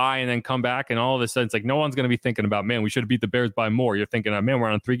on the bye, and then come back, and all of a sudden it's like no one's going to be thinking about, man, we should have beat the Bears by more. You're thinking, man, we're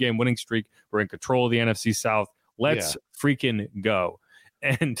on a 3-game winning streak. We're in control of the NFC South. Let's freaking go.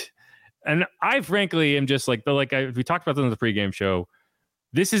 And I frankly am just like, we talked about this in the pregame show.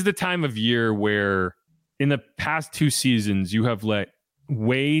 This is the time of year where in the past 2 seasons, you have let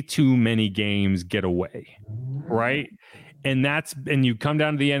way too many games get away, right? And you come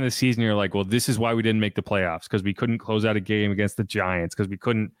down to the end of the season, you're like, well, this is why we didn't make the playoffs, because we couldn't close out a game against the Giants, because we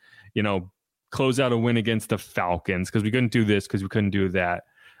couldn't, close out a win against the Falcons, because we couldn't do this, because we couldn't do that.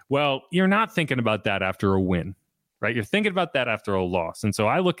 Well, you're not thinking about that after a win, right? You're thinking about that after a loss. And so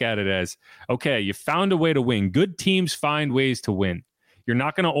I look at it as, okay, you found a way to win. Good teams find ways to win. You're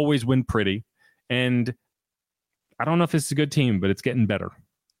not going to always win pretty. And I don't know if it's a good team, but it's getting better.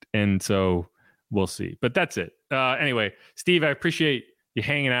 And so we'll see. But that's it. Anyway, Steve, I appreciate you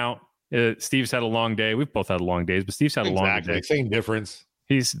hanging out. Steve's had a long day. We've both had long days, but Steve's had a long day. Same difference.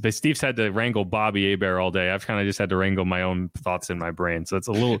 Steve's had to wrangle Bobby Hebert all day. I've kind of just had to wrangle my own thoughts in my brain. So it's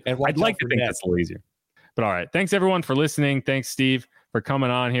a little, I'd like to think that's a little easier. But all right. Thanks everyone for listening. Thanks, Steve, for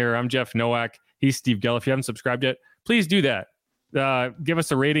coming on here. I'm Jeff Nowak. He's Steve Gell. If you haven't subscribed yet, please do that. Give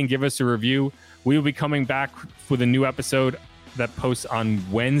us a rating, give us a review. We will be coming back with a new episode that posts on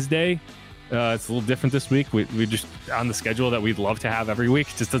Wednesday. It's a little different this week. We just on the schedule that we'd love to have every week.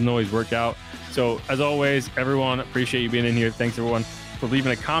 It just doesn't always work out. So as always, everyone, appreciate you being in here. Thanks everyone for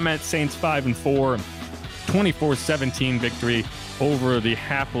leaving a comment. Saints 5-4, 24-17 victory over the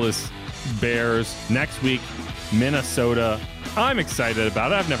hapless Bears. Next week, Minnesota. I'm excited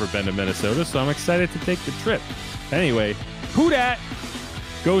about it. I've never been to Minnesota, so I'm excited to take the trip. Anyway, who dat?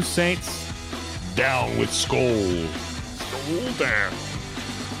 Go Saints. Down with Skull. Skull down.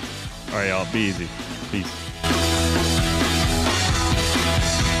 All right, y'all. Be easy. Peace.